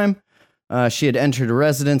the time. She had entered a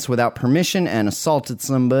residence without permission and assaulted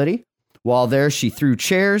somebody. While there, she threw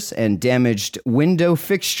chairs and damaged window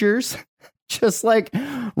fixtures. Just like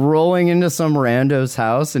rolling into some rando's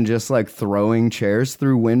house and just like throwing chairs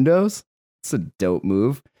through windows. It's a dope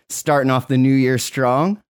move. Starting off the new year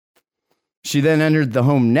strong. She then entered the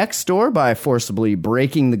home next door by forcibly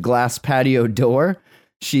breaking the glass patio door.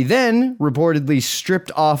 She then reportedly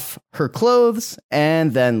stripped off her clothes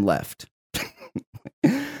and then left.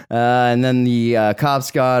 And then the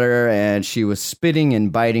cops got her and she was spitting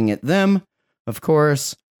and biting at them. Of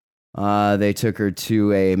course, they took her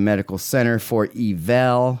to a medical center for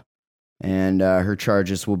eval. And her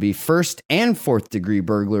charges will be 1st and 4th degree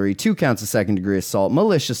burglary, 2 counts of 2nd degree assault,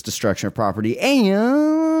 malicious destruction of property,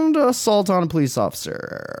 and assault on a police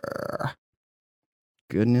officer.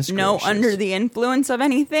 Goodness No, gracious. under the influence of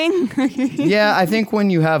anything? Yeah, I think when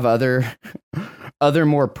you have other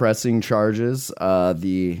more pressing charges,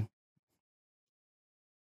 the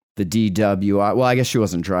DWI, well, I guess she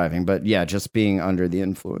wasn't driving, but yeah, just being under the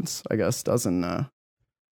influence, I guess, doesn't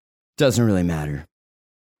really matter.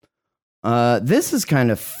 This is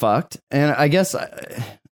kind of fucked, and I guess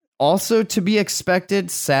also to be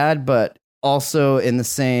expected, sad, but also in the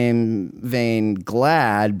same vein,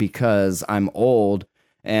 glad, because I'm old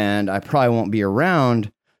and I probably won't be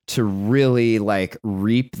around to really like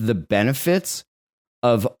reap the benefits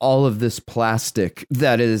of all of this plastic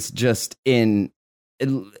that is just in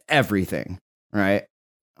everything, right?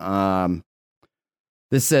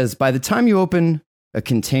 This says, by the time you open a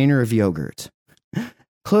container of yogurt,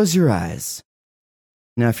 close your eyes.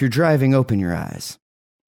 Now, if you're driving, open your eyes.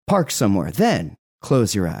 Park somewhere, then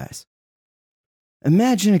close your eyes.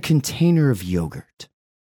 Imagine a container of yogurt.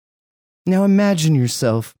 Now imagine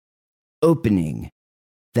yourself opening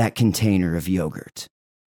that container of yogurt.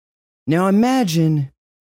 Now imagine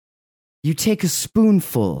you take a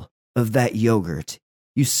spoonful of that yogurt,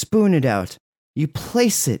 you spoon it out, you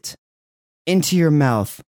place it into your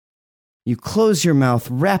mouth, you close your mouth,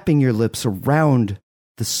 wrapping your lips around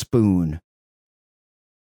the spoon.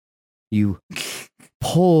 You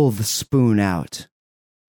pull the spoon out,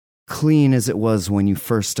 clean as it was when you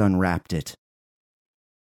first unwrapped it.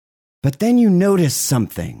 But then you notice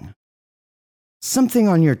something. Something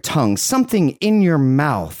on your tongue, something in your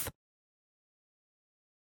mouth.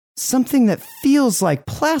 Something that feels like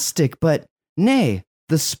plastic, but nay,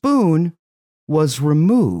 the spoon was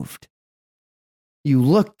removed. You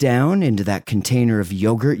look down into that container of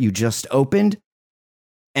yogurt you just opened,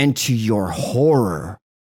 and to your horror,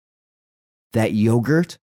 that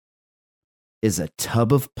yogurt is a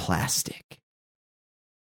tub of plastic.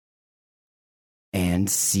 And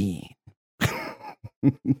scene.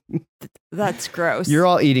 That's gross. You're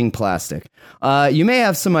all eating plastic. You may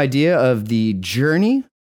have some idea of the journey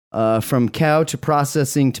from cow to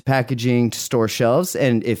processing to packaging to store shelves.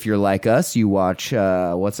 And if you're like us, you watch,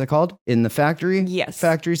 what's it called? In the Factory? Yes.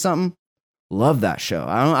 Factory something? Love that show.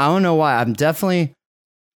 I don't know why. I'm definitely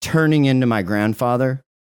turning into my grandfather,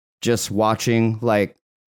 just watching like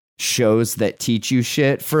shows that teach you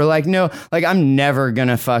shit for like, no, like I'm never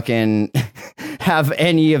gonna fucking have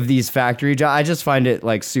any of these factory jobs. I just find it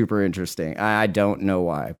like super interesting. I don't know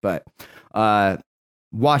why, but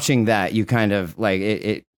watching that, you kind of like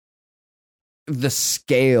it the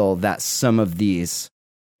scale that some of these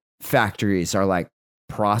factories are like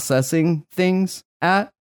processing things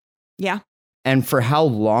at. Yeah. And for how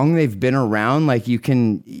long they've been around, like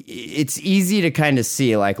it's easy to kind of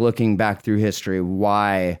see, like looking back through history,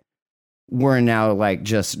 why we're now like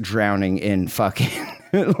just drowning in fucking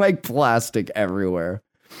like plastic everywhere.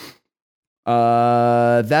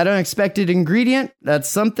 That unexpected ingredient, that's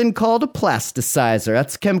something called a plasticizer.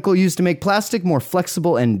 That's a chemical used to make plastic more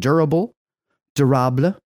flexible and durable.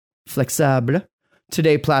 Durable, flexible.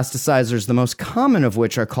 Today, plasticizers, the most common of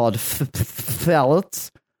which are called phthalates.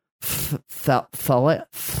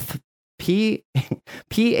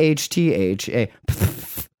 PHTHA.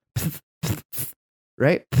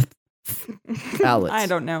 Right? Phthalates. I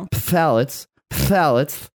don't know. Phthalates.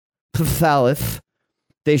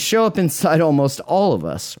 They show up inside almost all of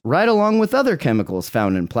us, right along with other chemicals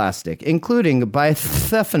found in plastic, including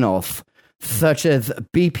bisphenol, such as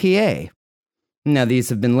BPA. Now, these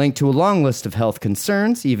have been linked to a long list of health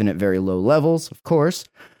concerns, even at very low levels, of course.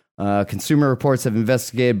 Consumer Reports have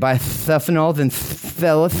investigated bisphenol and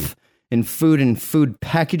phthalates in food and food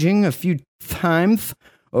packaging a few times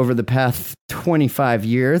over the past 25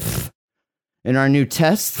 years. In our new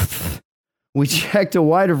tests, we checked a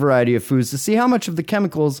wider variety of foods to see how much of the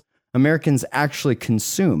chemicals Americans actually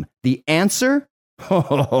consume. The answer?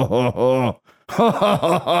 A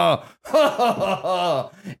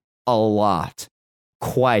lot.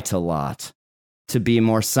 Quite a lot. To be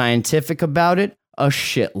more scientific about it, a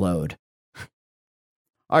shitload.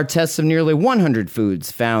 Our tests of nearly 100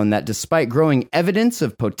 foods found that despite growing evidence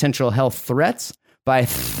of potential health threats,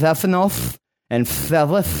 bisphenol and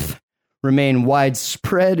phthalates remain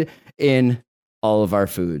widespread in all of our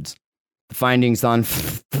foods. The findings on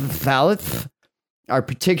phthalates are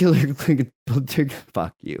particularly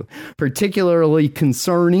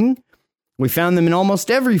concerning. We found them in almost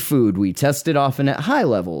every food we tested, often at high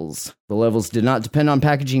levels. The levels did not depend on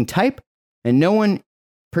packaging type, and no one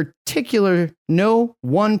particular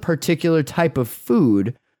type of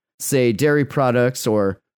food, say dairy products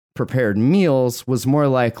or prepared meals, was more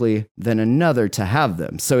likely than another to have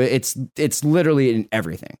them. So it's literally in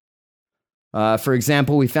everything. For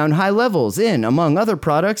example, we found high levels in, among other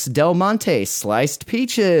products, Del Monte sliced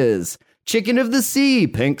peaches, chicken of the sea,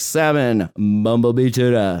 pink salmon, bumblebee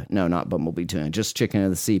tuna. No, not bumblebee tuna, just chicken of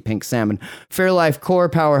the sea, pink salmon. Fairlife Core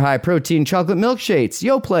Power High Protein Chocolate Milkshakes,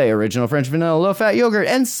 Yoplait, Original French Vanilla Low Fat Yogurt,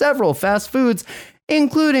 and several fast foods,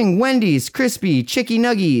 including Wendy's Crispy Chicky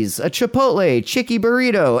Nuggies, a Chipotle Chicky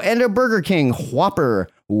Burrito, and a Burger King Whopper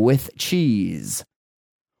with cheese.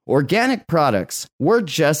 Organic products were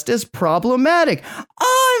just as problematic.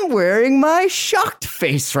 I'm wearing my shocked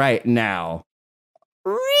face right now.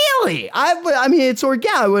 Really? I mean, it's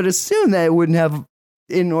organic. I would assume that it wouldn't have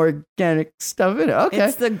inorganic stuff in it. Okay.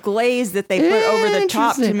 It's the glaze that they put over the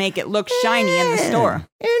top to make it look shiny in the store.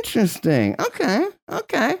 Interesting. Okay.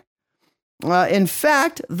 In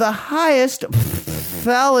fact, the highest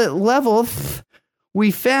phthalate level we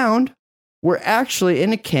found were actually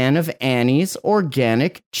in a can of Annie's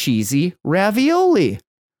organic cheesy ravioli.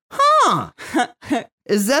 Huh.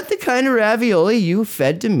 Is that the kind of ravioli you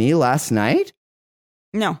fed to me last night?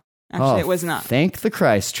 No, actually it was not. Thank the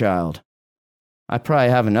Christ child. I probably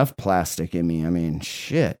have enough plastic in me. I mean,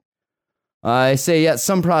 shit. I say yet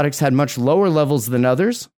some products had much lower levels than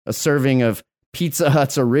others. A serving of Pizza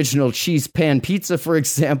Hut's original cheese pan pizza, for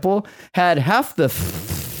example, had half the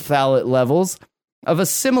phthalate levels of a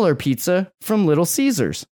similar pizza from Little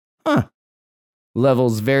Caesars. Huh.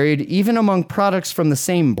 Levels varied even among products from the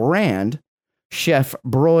same brand. Chef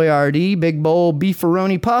Boyardee Big Bowl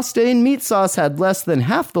Beefaroni Pasta in meat sauce had less than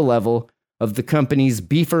half the level of the company's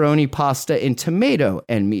Beefaroni Pasta in tomato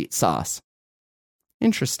and meat sauce.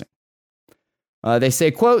 Interesting. They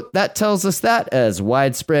say, quote, that tells us that as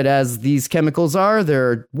widespread as these chemicals are, there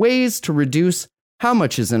are ways to reduce how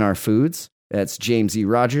much is in our foods. That's James E.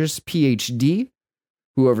 Rogers, PhD,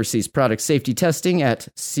 who oversees product safety testing at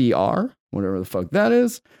CR, whatever the fuck that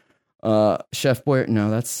is. Chef Boyer, no,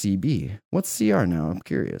 that's CB. What's CR now? I'm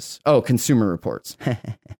curious. Oh, Consumer Reports.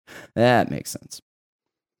 That makes sense.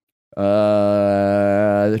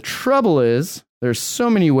 The trouble is, there's so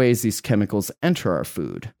many ways these chemicals enter our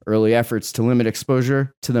food. Early efforts to limit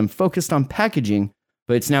exposure to them focused on packaging,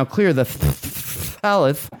 but it's now clear that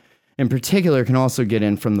phthalate in particular can also get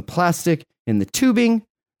in from the plastic in the tubing,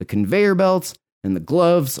 the conveyor belts, and the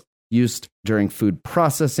gloves used during food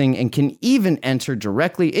processing, and can even enter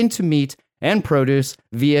directly into meat and produce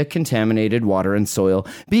via contaminated water and soil,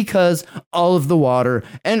 because all of the water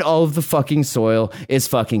and all of the fucking soil is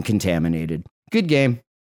fucking contaminated. Good game.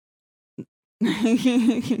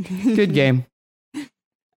 Good game.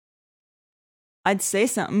 I'd say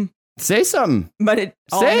something. Say something. But it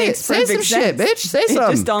all makes perfect some sense. shit, bitch. Say It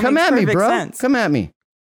something. just all Come makes at me, perfect bro. sense. Come at me.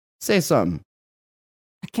 Say something.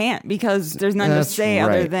 I can't, because there's nothing to say right.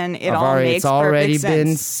 other than it's already perfect been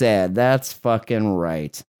sense. Said. That's fucking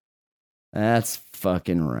right. That's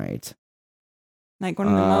fucking right. Like one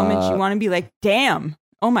of the moments you want to be like, damn,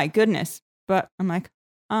 oh my goodness. But I'm like,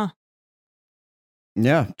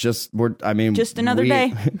 yeah, just another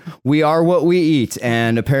day. We are what we eat,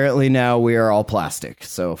 and apparently now we are all plastic.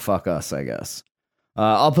 So fuck us, I guess.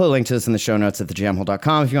 I'll put a link to this in the show notes at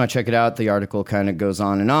thejamhole.com if you want to check it out. The article kind of goes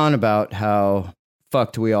on and on about how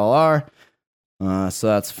fucked we all are. So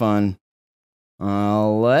that's fun.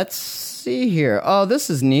 Let's see here. Oh, this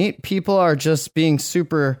is neat. People are just being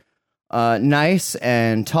super nice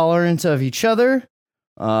and tolerant of each other.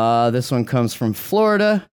 This one comes from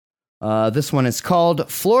Florida. This one is called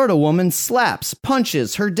Florida Woman Slaps,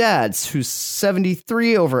 Punches Her Dad's, who's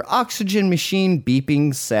 73, over oxygen machine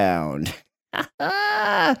beeping sound.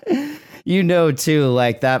 You know, too,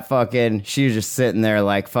 like that fucking, she was just sitting there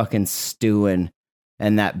like fucking stewing,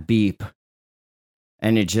 and that beep.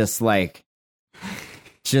 And it just like,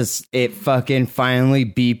 it fucking finally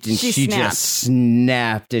beeped, and she just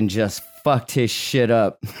snapped and just fucked his shit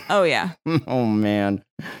up. Oh, yeah. Oh, man.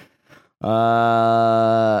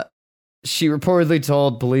 She reportedly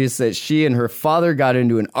told police that she and her father got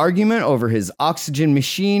into an argument over his oxygen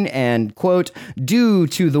machine, and, quote, due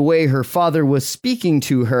to the way her father was speaking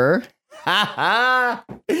to her,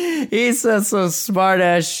 he said some smart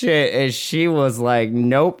ass shit, and she was like,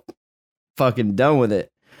 nope, fucking done with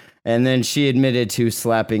it. And then she admitted to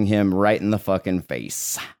slapping him right in the fucking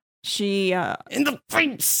face. She in the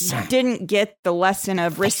face didn't get the lesson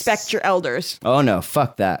of respect your elders. Oh no,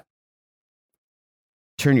 fuck that.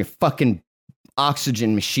 Turn your fucking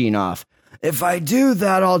oxygen machine off. If I do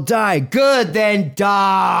that, I'll die. Good, then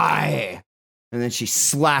die. And then she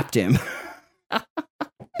slapped him.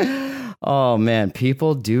 Oh man,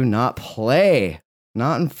 people do not play.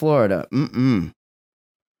 Not in Florida.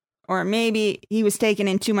 Or maybe he was taking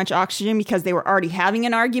in too much oxygen because they were already having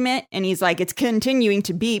an argument, and he's like, it's continuing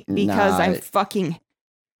to beep because I'm fucking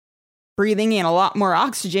breathing in a lot more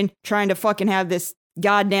oxygen, trying to fucking have this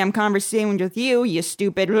goddamn conversation with you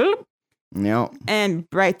stupid. Yep. And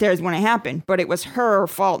right there's when it happened. But it was her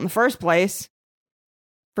fault in the first place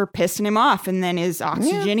for pissing him off. And then his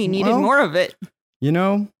oxygen, he needed more of it. You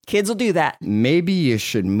know, kids will do that. Maybe you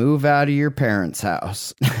should move out of your parents'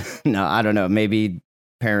 house. No, I don't know. Maybe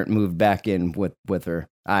parent moved back in with her.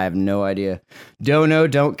 I have no idea. Don't know,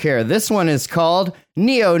 don't care. This one is called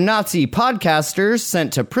Neo-Nazi Podcasters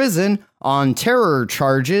Sent to Prison on Terror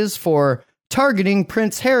Charges for Targeting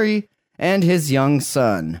Prince Harry and his young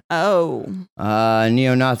son. Oh. A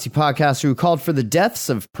neo-Nazi podcaster who called for the deaths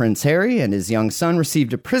of Prince Harry and his young son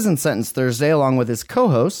received a prison sentence Thursday along with his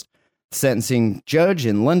co-host. Sentencing judge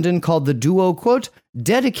in London called the duo, quote,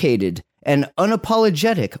 dedicated and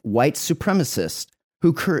unapologetic white supremacist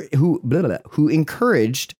who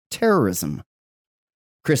encouraged terrorism.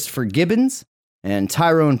 Christopher Gibbons and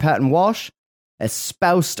Tyrone Patton Walsh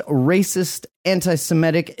espoused racist,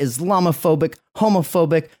 anti-Semitic, Islamophobic,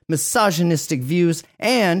 homophobic, misogynistic views,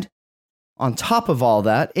 and, on top of all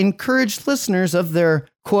that, encouraged listeners of their,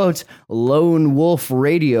 quote, Lone Wolf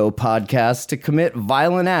Radio podcast to commit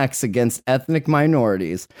violent acts against ethnic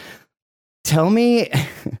minorities. Tell me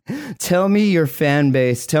your fan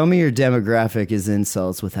base, tell me your demographic is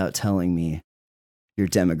incels without telling me your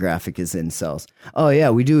demographic is incels. Oh yeah,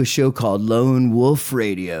 we do a show called Lone Wolf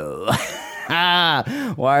Radio.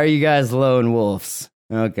 Why are you guys lone wolves?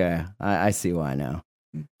 Okay, I see why now.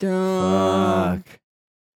 Fuck.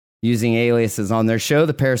 Using aliases on their show,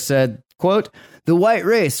 the pair said, quote, the white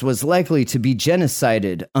race was likely to be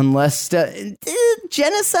genocided unless... genocided?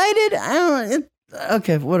 I don't...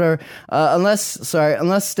 Okay, whatever.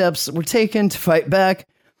 Unless steps were taken to fight back.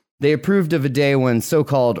 They approved of a day when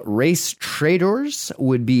so-called race traitors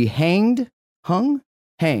would be hanged. Would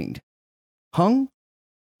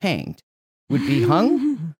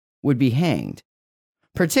be hanged.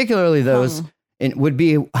 Particularly those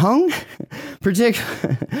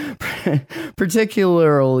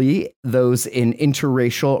particularly those in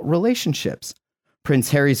interracial relationships. Prince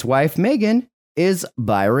Harry's wife, Meghan, is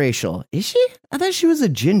biracial. Is she? I thought she was a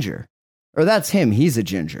ginger. Or that's him. He's a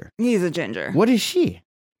ginger. He's a ginger. What is she?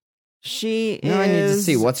 She is... I need to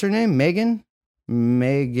see. What's her name? Meghan?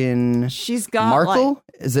 She's got Markle?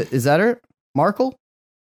 Is that her? Markle?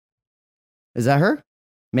 Is that her?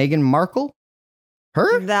 Meghan Markle?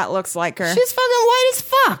 Her? That looks like her. She's fucking white as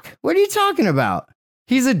fuck. What are you talking about?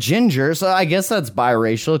 He's a ginger, so I guess that's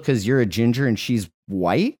biracial because you're a ginger and she's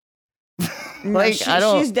white. Like,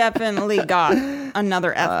 she's definitely got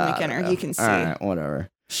another ethnic in her. You can see. All right, whatever.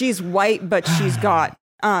 She's white, but she's got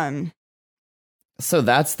So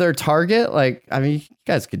that's their target? Like, I mean, you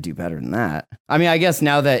guys could do better than that. I mean, I guess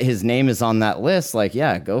now that his name is on that list, like,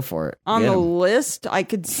 yeah, go for it. On the list, I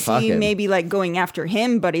could see maybe like going after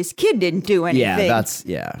him, but his kid didn't do anything.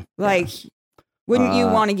 Like, wouldn't you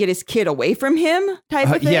want to get his kid away from him type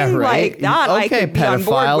of thing? Yeah, right. Like that, okay, I could pedophile. be on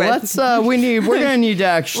board with. We're gonna need to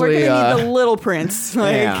actually. We're gonna need the little prince.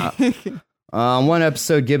 Like. Yeah. One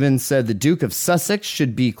episode, Gibbons said the Duke of Sussex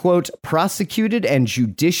should be, quote, prosecuted and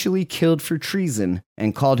judicially killed for treason,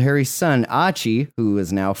 and called Harry's son, Archie, who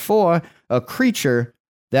is now 4, a creature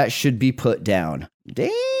that should be put down.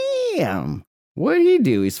 Damn. What did he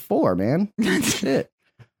do? He's 4, man. Shit.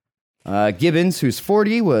 Gibbons, who's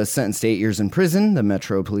 40, was sentenced to 8 years in prison, the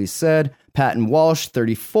Metro Police said. Patton Walsh,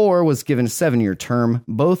 34, was given a 7-year term.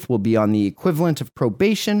 Both will be on the equivalent of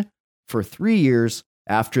probation for 3 years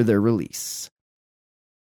after their release.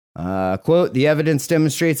 Quote, the evidence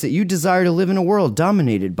demonstrates that you desire to live in a world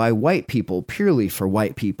dominated by white people purely for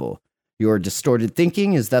white people. Your distorted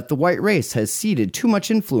thinking is that the white race has ceded too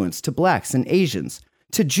much influence to blacks and Asians,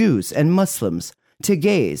 to Jews and Muslims, to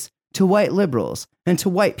gays, to white liberals, and to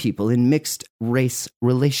white people in mixed race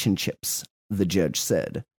relationships, the judge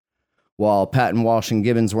said. While Patton Walsh and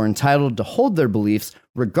Gibbons were entitled to hold their beliefs,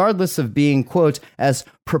 regardless of being, quote, as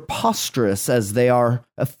preposterous as they are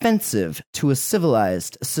offensive to a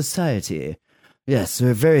civilized society. Yes,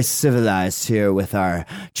 we're very civilized here with our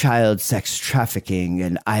child sex trafficking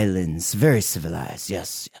and islands. Very civilized.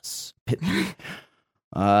 Yes.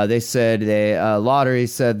 They said Lottery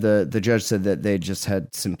said the judge said that they just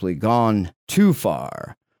had simply gone too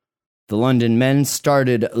far. The London men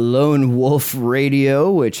started Lone Wolf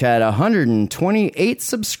Radio, which had 128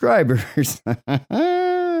 subscribers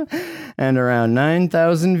and around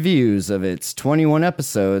 9,000 views of its 21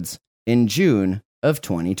 episodes in June of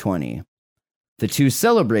 2020. The two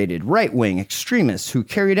celebrated right-wing extremists who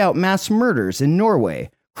carried out mass murders in Norway,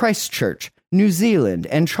 Christchurch, New Zealand,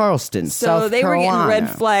 and Charleston, South Carolina. So they were getting red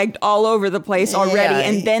flagged all over the place already,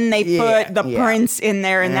 and then they put the prince in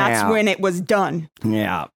there, and that's when it was done.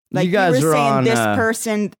 Yeah. Like you guys were are saying on, this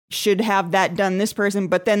person should have that done, this person,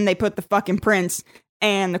 but then they put the fucking prince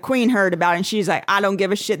and the queen heard about it and she's like, I don't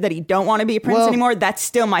give a shit that he don't want to be a prince anymore. That's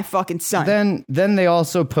still my fucking son. Then they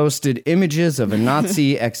also posted images of a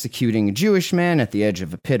Nazi executing a Jewish man at the edge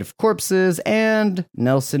of a pit of corpses and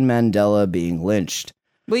Nelson Mandela being lynched.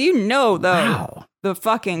 Well, you know, though, the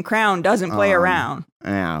fucking Crown doesn't play around.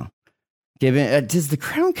 Yeah. Does the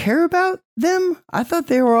Crown care about them? I thought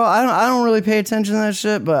they were all, I don't really pay attention to that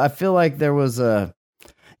shit, but I feel like there was a,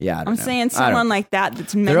 I don't know. Saying someone like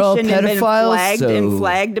that's They're all mentioned and been pedophiles,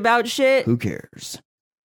 flagged about shit. Who cares?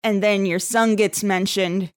 And then your son gets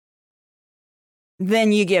mentioned,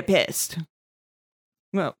 then you get pissed.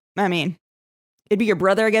 Well, I mean, it'd be your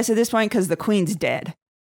brother, I guess, at this point, because the queen's dead.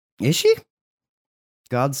 Is she?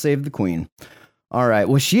 God save the queen. All right.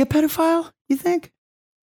 Was she a pedophile, you think?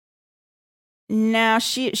 No,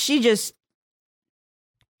 she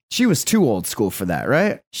was too old school for that,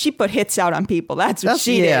 right? She put hits out on people. That's what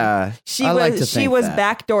she did. She was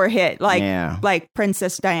backdoor hit, like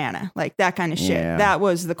Princess Diana, like that kind of shit. Yeah. That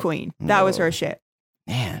was the queen. That was her shit.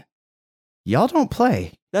 Man, y'all don't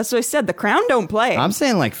play. That's what I said. The Crown don't play. I'm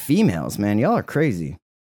saying like females, man. Y'all are crazy.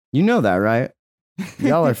 You know that, right?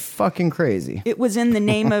 Y'all are fucking crazy. It was in the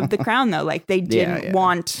name of the Crown, though. Like they didn't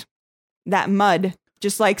want that mud.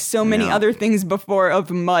 Just like so many other things before of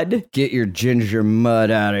mud. Get your ginger mud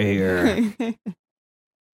out of here.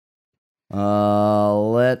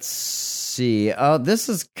 Let's see. Oh, this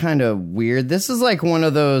is kind of weird. This is like one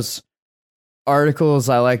of those articles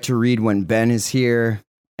I like to read when Ben is here.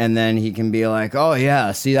 And then he can be like, oh,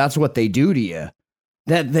 yeah, see, that's what they do to you.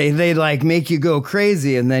 That they like make you go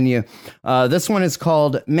crazy. And then this one is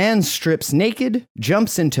called Man Strips Naked,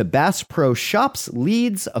 Jumps into Bass Pro Shops,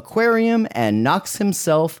 Leeds Aquarium, and Knocks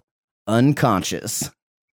Himself Unconscious.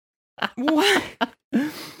 What?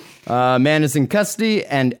 Man is in custody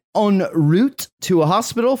and en route to a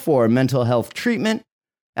hospital for mental health treatment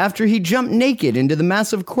after he jumped naked into the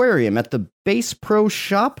massive aquarium at the Bass Pro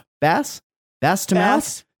Shop. Bass to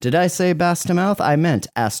Mouth? Did I say Bass to Mouth? I meant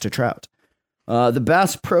Ass to Trout. The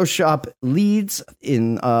Bass Pro Shop Leeds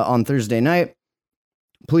on Thursday night.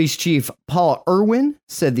 Police Chief Paul Irwin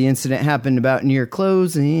said the incident happened about near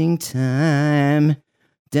closing time.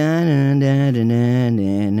 Closing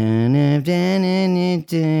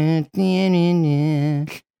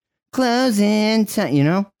time, you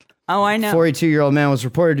know? Oh, I know. 42-year-old man was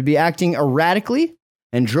reported to be acting erratically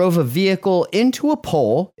and drove a vehicle into a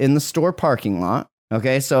pole in the store parking lot.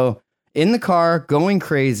 Okay, so in the car, going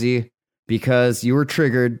crazy. Because you were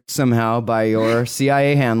triggered somehow by your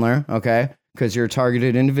CIA handler, okay? Because you're a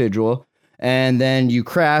targeted individual. And then you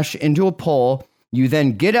crash into a pole. You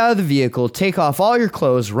then get out of the vehicle, take off all your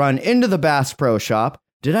clothes, run into the Bass Pro Shop.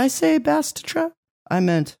 Did I say Bass to Trout? I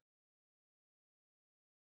meant.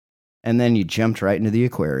 And then you jumped right into the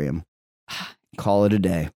aquarium. Call it a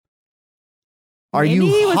day. Are maybe you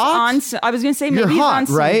he was hot? I was going to say maybe You're he's hot, on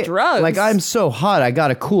some right? drugs. Like, I'm so hot, I got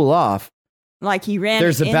to cool off. Like he ran.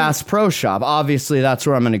 There's a Bass Pro Shop. Obviously, that's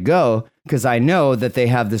where I'm going to go because I know that they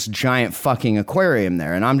have this giant fucking aquarium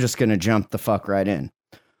there, and I'm just going to jump the fuck right in.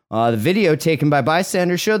 The video taken by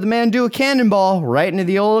bystanders showed the man do a cannonball right into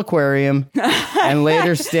the old aquarium and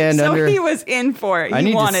later stand under. So he was in for it. I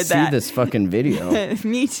need wanted to see that. this fucking video.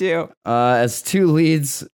 Me too. As two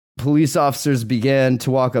Leeds police officers began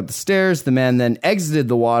to walk up the stairs, the man then exited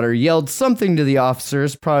the water, yelled something to the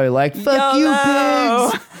officers, probably like, fuck you,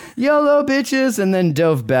 pigs! YOLO, bitches! And then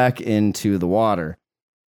dove back into the water.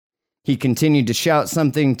 He continued to shout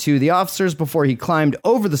something to the officers before he climbed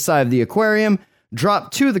over the side of the aquarium,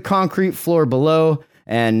 dropped to the concrete floor below,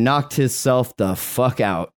 and knocked himself the fuck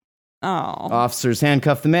out. Oh. Officers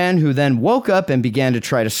handcuffed the man, who then woke up and began to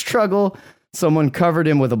try to struggle. Someone covered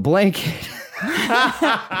him with a blanket.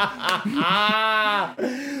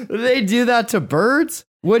 They do that to birds?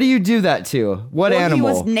 What do you do that to? What animal? He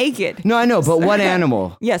was naked. No, I know, but what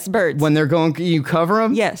animal? Yes, birds. When they're going, you cover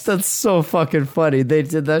them? Yes. That's so fucking funny. They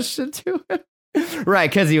did that shit to him.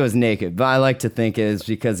 Right, because he was naked. But I like to think it is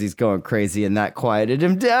because he's going crazy and that quieted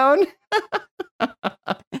him down.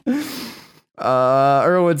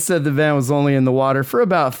 Irwin said the van was only in the water for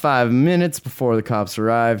about 5 minutes before the cops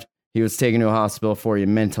arrived. He was taken to a hospital for a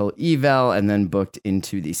mental eval and then booked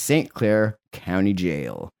into the St. Clair County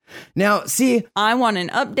Jail. Now, see, I want an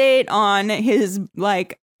update on his,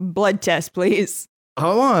 blood test, please.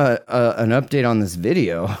 I want an update on this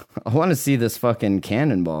video. I want to see this fucking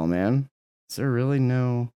cannonball, man. Is there really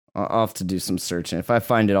no... I'll have to do some searching. If I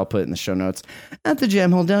find it, I'll put it in the show notes at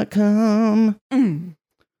thejamhole.com.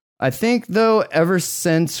 I think, though, ever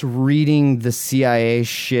since reading the CIA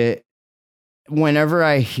shit, whenever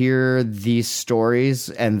I hear these stories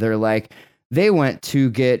and they're like, they went to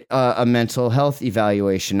get a mental health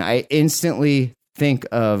evaluation, I instantly think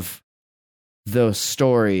of those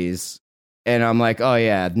stories and I'm like, oh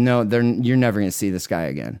yeah, no, you're never going to see this guy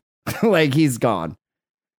again. Like, he's gone.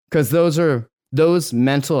 Because those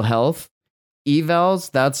mental health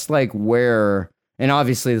evals, that's like where, and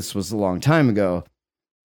obviously this was a long time ago,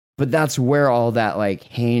 but that's where all that like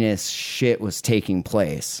heinous shit was taking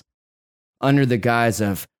place under the guise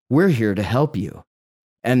of, we're here to help you.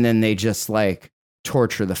 And then they just like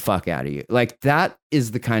torture the fuck out of you. Like, that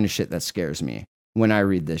is the kind of shit that scares me when I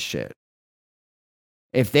read this shit.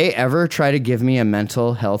 If they ever try to give me a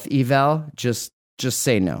mental health eval, just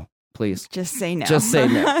say no, please. Just say no. Just say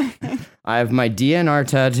no. I have my DNR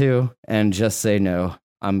tattoo, and just say no.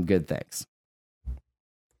 I'm good, thanks.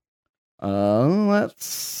 Let's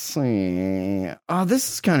see. Oh,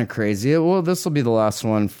 this is kind of crazy. Well, this will be the last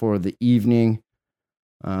one for the evening,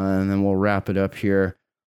 and then we'll wrap it up here.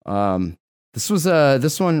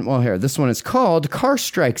 This one is called "Car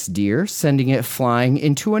Strikes Deer, Sending It Flying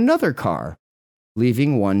into Another Car,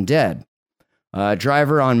 Leaving One Dead."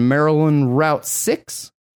 Driver on Maryland Route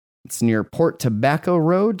 6, it's near Port Tobacco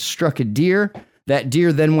Road, struck a deer. That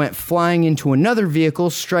deer then went flying into another vehicle,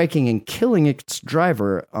 striking and killing its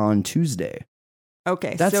driver on Tuesday.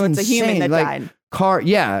 Okay, That's so it's insane. a human that Like, died.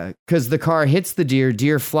 Because the car hits the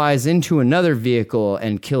deer flies into another vehicle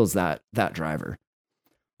and kills that driver.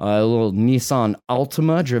 A little Nissan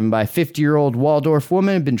Altima driven by a 50-year-old Waldorf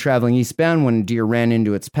woman had been traveling eastbound when a deer ran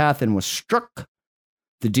into its path and was struck.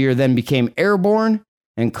 The deer then became airborne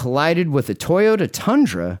and collided with a Toyota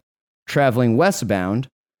Tundra traveling westbound,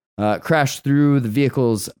 crashed through the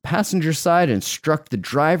vehicle's passenger side and struck the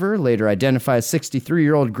driver, later identified as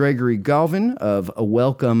 63-year-old Gregory Galvin of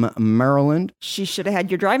Welcome, Maryland. She should have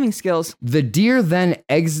had your driving skills. The deer then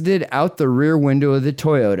exited out the rear window of the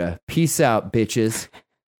Toyota. Peace out, bitches.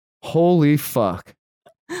 Holy fuck.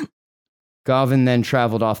 Galvin then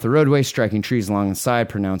traveled off the roadway, striking trees along the side,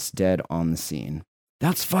 pronounced dead on the scene.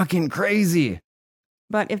 That's fucking crazy.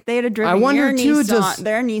 But if they had driven their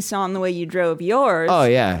Nissan the way you drove yours, oh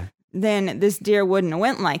yeah, then this deer wouldn't have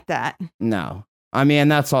went like that. No. I mean,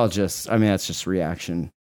 that's just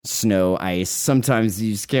reaction. Snow, ice. Sometimes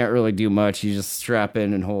you just can't really do much. You just strap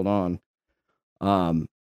in and hold on.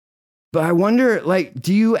 But I wonder, like,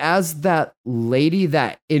 do you, as that lady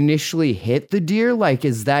that initially hit the deer, like,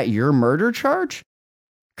 is that your murder charge?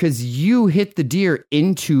 Because you hit the deer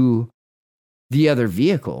into the other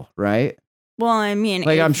vehicle, right? Well, I mean,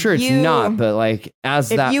 like, I'm sure it's not, but like, as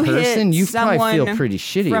that person, you probably feel pretty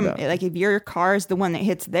shitty about it. Like, if your car is the one that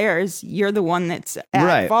hits theirs, you're the one that's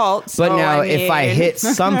at fault. So, but now, if I hit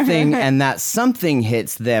something and that something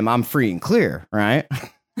hits them, I'm free and clear, right?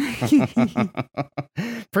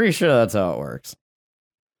 Pretty sure that's how it works.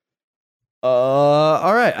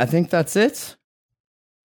 All right, I think that's it.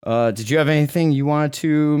 Did you have anything you wanted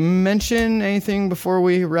to mention? Anything before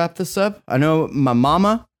we wrap this up? I know my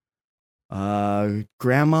mama,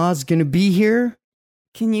 grandma's gonna be here.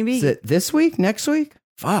 Can you be? Is it this week? Next week?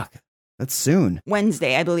 Fuck, that's soon.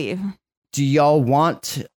 Wednesday, I believe. Do y'all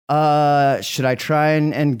want? Should I try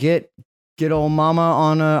and get old mama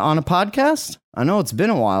on a podcast? I know it's been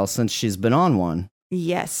a while since she's been on one.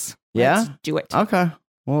 Yes. Yeah? Let's do it. Okay.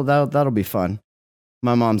 Well, that'll be fun.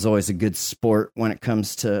 My mom's always a good sport when it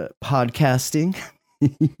comes to podcasting.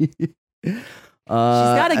 She's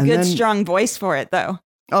got a good, strong voice for it, though.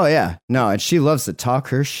 Oh, yeah. No, and she loves to talk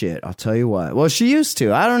her shit. I'll tell you what. Well, she used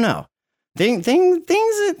to. I don't know. Things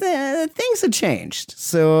have changed.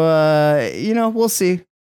 So, we'll see.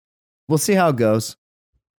 We'll see how it goes.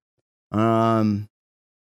 What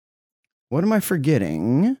am I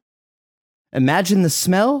forgetting?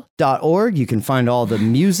 ImagineTheSmell.org. You can find all the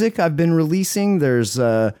music I've been releasing. There's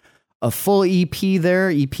a full EP there,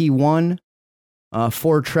 EP1,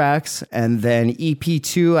 4 tracks, and then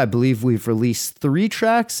EP2, I believe we've released 3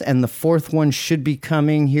 tracks, and the 4th one should be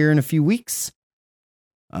coming here in a few weeks.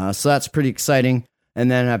 So that's pretty exciting.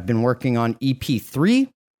 And then I've been working on EP3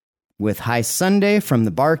 with High Sunday from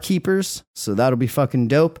the Barkeepers, so that'll be fucking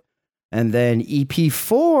dope. And then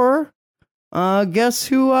EP4, guess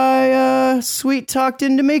who I sweet talked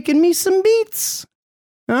into making me some beats?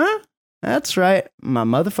 Huh? That's right, my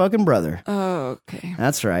motherfucking brother. Oh, okay.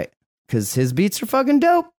 That's right, because his beats are fucking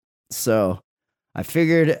dope. So I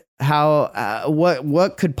figured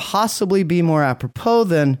what could possibly be more apropos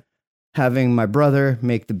than having my brother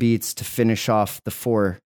make the beats to finish off the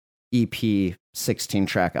 4 EP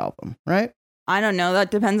 16-track album, right? I don't know.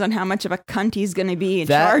 That depends on how much of a cunt he's going to be and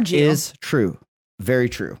that charge you. That is true. Very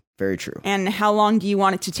true. Very true. And how long do you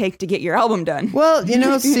want it to take to get your album done? Well,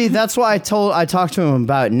 see, that's why I talked to him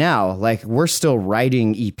about it now. Like, we're still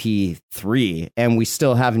writing EP 3 and we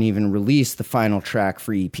still haven't even released the final track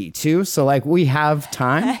for EP 2. So like, we have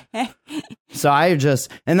time. So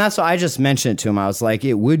that's why I just mentioned it to him. I was like,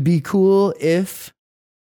 it would be cool if,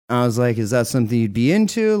 I was like, is that something you'd be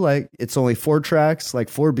into? Like, it's only 4 tracks, like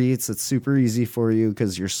 4 beats. It's super easy for you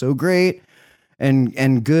because you're so great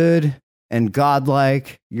and good and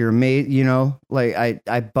godlike. You're made, like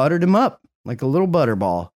I buttered him up like a little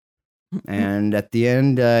butterball. And at the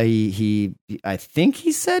end, he I think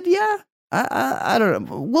he said, yeah, I don't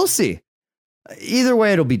know. We'll see. Either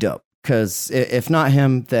way, it'll be dope. Because if not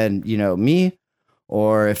him, then, me.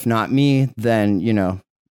 Or if not me, then,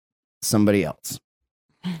 somebody else.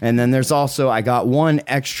 And then there's also, I got one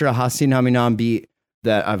extra Hasinaminan beat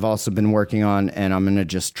that I've also been working on. And I'm going to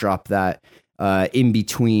just drop that in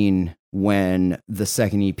between when the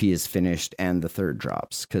second EP is finished and the third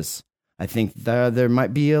drops. Because I think there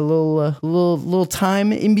might be a little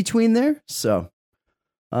time in between there. So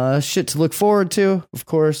shit to look forward to, of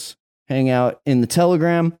course. Hang out in the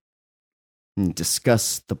Telegram. And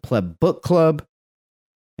discuss the Pleb Book Club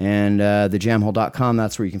and thejamhole.com.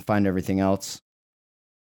 That's where you can find everything else.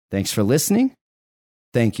 Thanks for listening.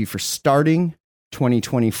 Thank you for starting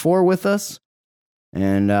 2024 with us.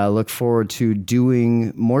 And look forward to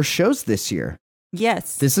doing more shows this year.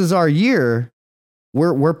 Yes. This is our year.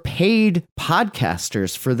 We're paid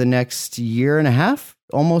podcasters for the next year and a half,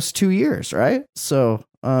 almost 2 years, right? So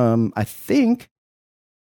I think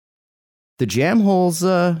the Jam Hole's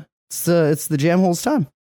it's the Jam Hole's time.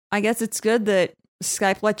 I guess it's good that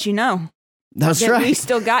Skype lets you know. That's right. We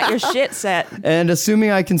still got your shit set. And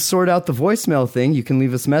assuming I can sort out the voicemail thing, you can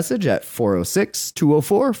leave us a message at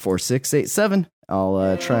 406-204-4687.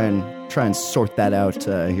 I'll try and sort that out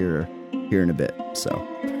here in a bit. So,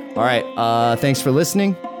 all right. Thanks for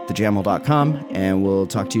listening. thejamhole.com, and we'll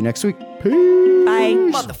talk to you next week. Peace. Bye.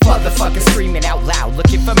 Motherfuckers screaming out loud,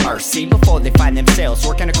 looking for mercy before they find themselves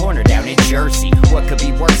working a corner down in Jersey. What could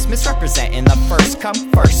be worse? Misrepresenting the first come,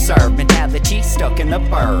 first serve mentality stuck in the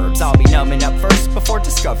burbs. I'll be numbing up first before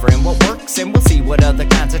discovering what works, and we'll see what other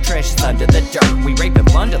kinds of trash is under the dirt. We rape and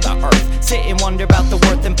plunder the earth, sit and wonder about the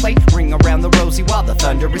worth and play, ring around the rosy while the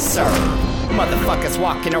thunder is served. Motherfuckers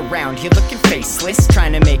walking around here looking faceless,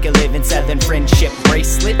 trying to make a living selling friendship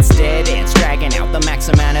bracelets. Dead ends dragging out the max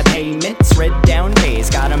amount of payments. Red down days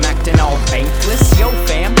got them acting all bankless. Yo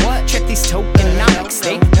fam, what? Check these tokenomics.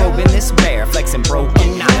 They probing this bear, flexing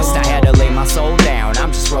broken honest. I had to lay my soul down,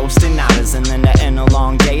 I'm just roasting nadas. And then to end a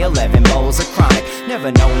long day, 11 bowls of chronic.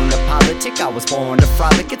 Never known to politic, I was born to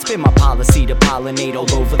frolic. It's been my policy to pollinate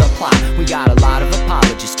all over the plot. We got a lot of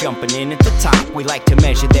apologists jumping in at the top. We like to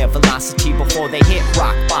measure their velocity before they hit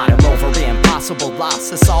rock bottom. Over impossible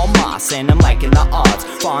loss, it's all moss, and I'm liking the odds.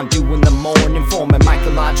 Fondue in the morning, forming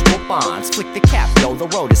mycological bonds. Flick the cap, yo, the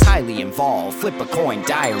road is highly involved. Flip a coin,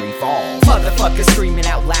 diary evolve. Motherfuckers screaming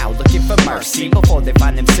out loud, looking for mercy before they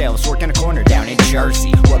find themselves working a corner down in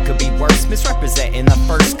Jersey. What could be worse? Misrepresenting the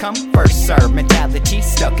first come, first serve mentality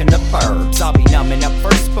stuck in the burbs. I'll be numbing up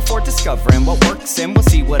first before discovering what works, and we'll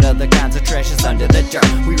see what other kinds of trash is under the dirt.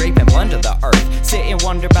 We rape and plunder the earth, sit and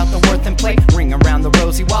wonder about the worth and play, ring around the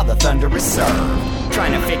rosy while the thunder is served.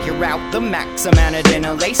 Trying to figure out the max amount of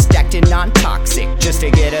dinner lace, stacked in non-toxic, just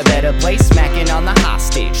to get a better place. Smacking on the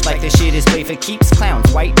hostage, like the shit is play for keeps.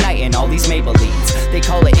 Clowns, white knight, and all these Maybellines. They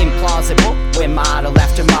call it implausible, when model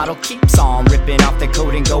after model keeps on ripping off the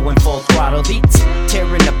coat and going full throttle beats.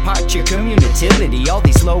 Tearing apart your community, all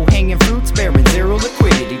these low-hanging fruits bearing zero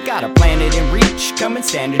liquidity. Got a planet in reach, coming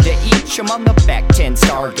standard to each. I'm on the back 10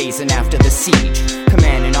 stargazing after the siege,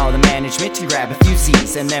 commanding all the management to grab a few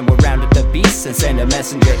Z's, and then we'll round up the beasts and send a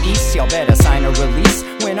messenger east. Y'all better sign a release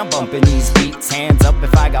when I'm bumping these beats. Hands up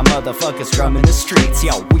if I got motherfuckers drumming the streets.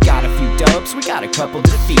 Yo, we got a few dubs, we got a couple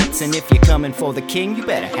defeats, and if you're coming for the king, you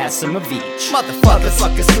better have some of each.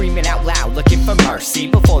 Motherfuckers screaming out loud, looking for mercy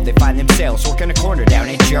before they find themselves working a corner down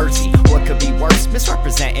in Jersey. What could be worse?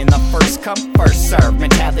 Misrepresenting the first come, first serve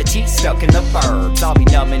mentality stuck in the burbs. I'll be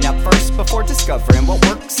numbing up first before discovering what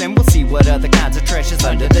works, and we'll see what other kinds of trash is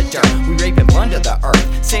under the dirt. We rape and plunder the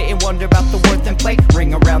earth, sit and wonder about the worth and play,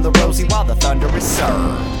 ring around the rosy while the thunder is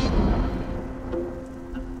served.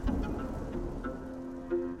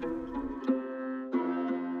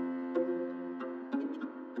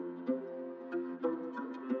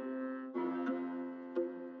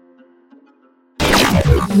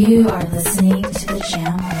 You are listening to The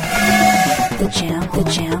Jam Hole. The Jam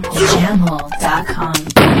Hole.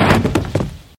 TheJamHole.com.